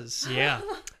 Wowzers. Yeah.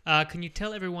 Can you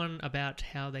tell everyone about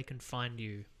how they can find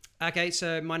you? Okay,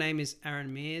 so my name is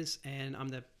Aaron Mears, and I'm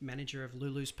the manager of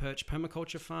Lulu's Perch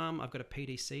Permaculture Farm. I've got a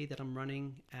PDC that I'm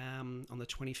running on the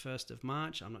 21st of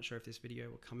March. I'm not sure if this video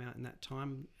will come out in that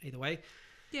time. Either way,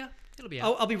 Yeah, it'll be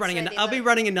out. I'll be running. Maybe I'll be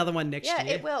running another one next Yeah,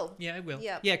 year. it will. Yeah, it will.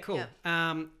 Yeah, cool.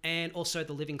 Yeah. And also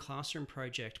the Living Classroom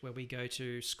project, where we go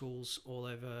to schools all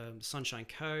over the Sunshine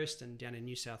Coast and down in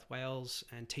New South Wales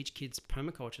and teach kids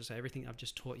permaculture. So everything I've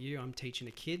just taught you, I'm teaching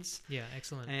the kids. Yeah,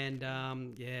 excellent. And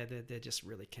they're just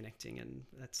really connecting, and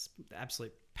that's the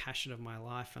absolute passion of my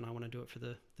life, and I want to do it for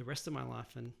the rest of my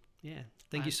life. And yeah,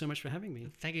 thank you so much for having me.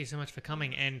 Thank you so much for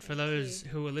coming. And for those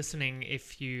who are listening,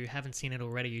 if you haven't seen it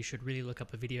already, you should really look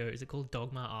up a video. Is it called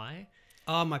Dogma Eye?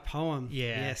 Oh, my poem.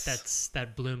 Yeah, Yes.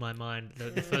 that blew my mind.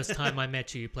 The first time I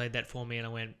met you, you played that for me, and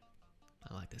I went,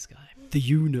 I like this guy. The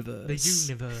universe.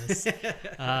 The universe.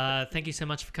 Thank you so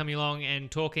much for coming along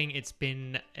and talking. It's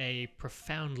been a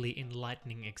profoundly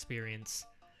enlightening experience,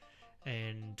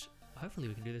 and hopefully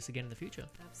we can do this again in the future.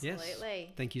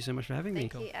 Absolutely. Thank you so much for having me.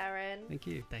 Thank you, Aaron. Thank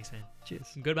you. Thanks, man. Cheers.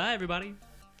 Goodbye, everybody.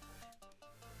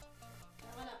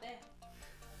 Come on up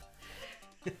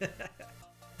there.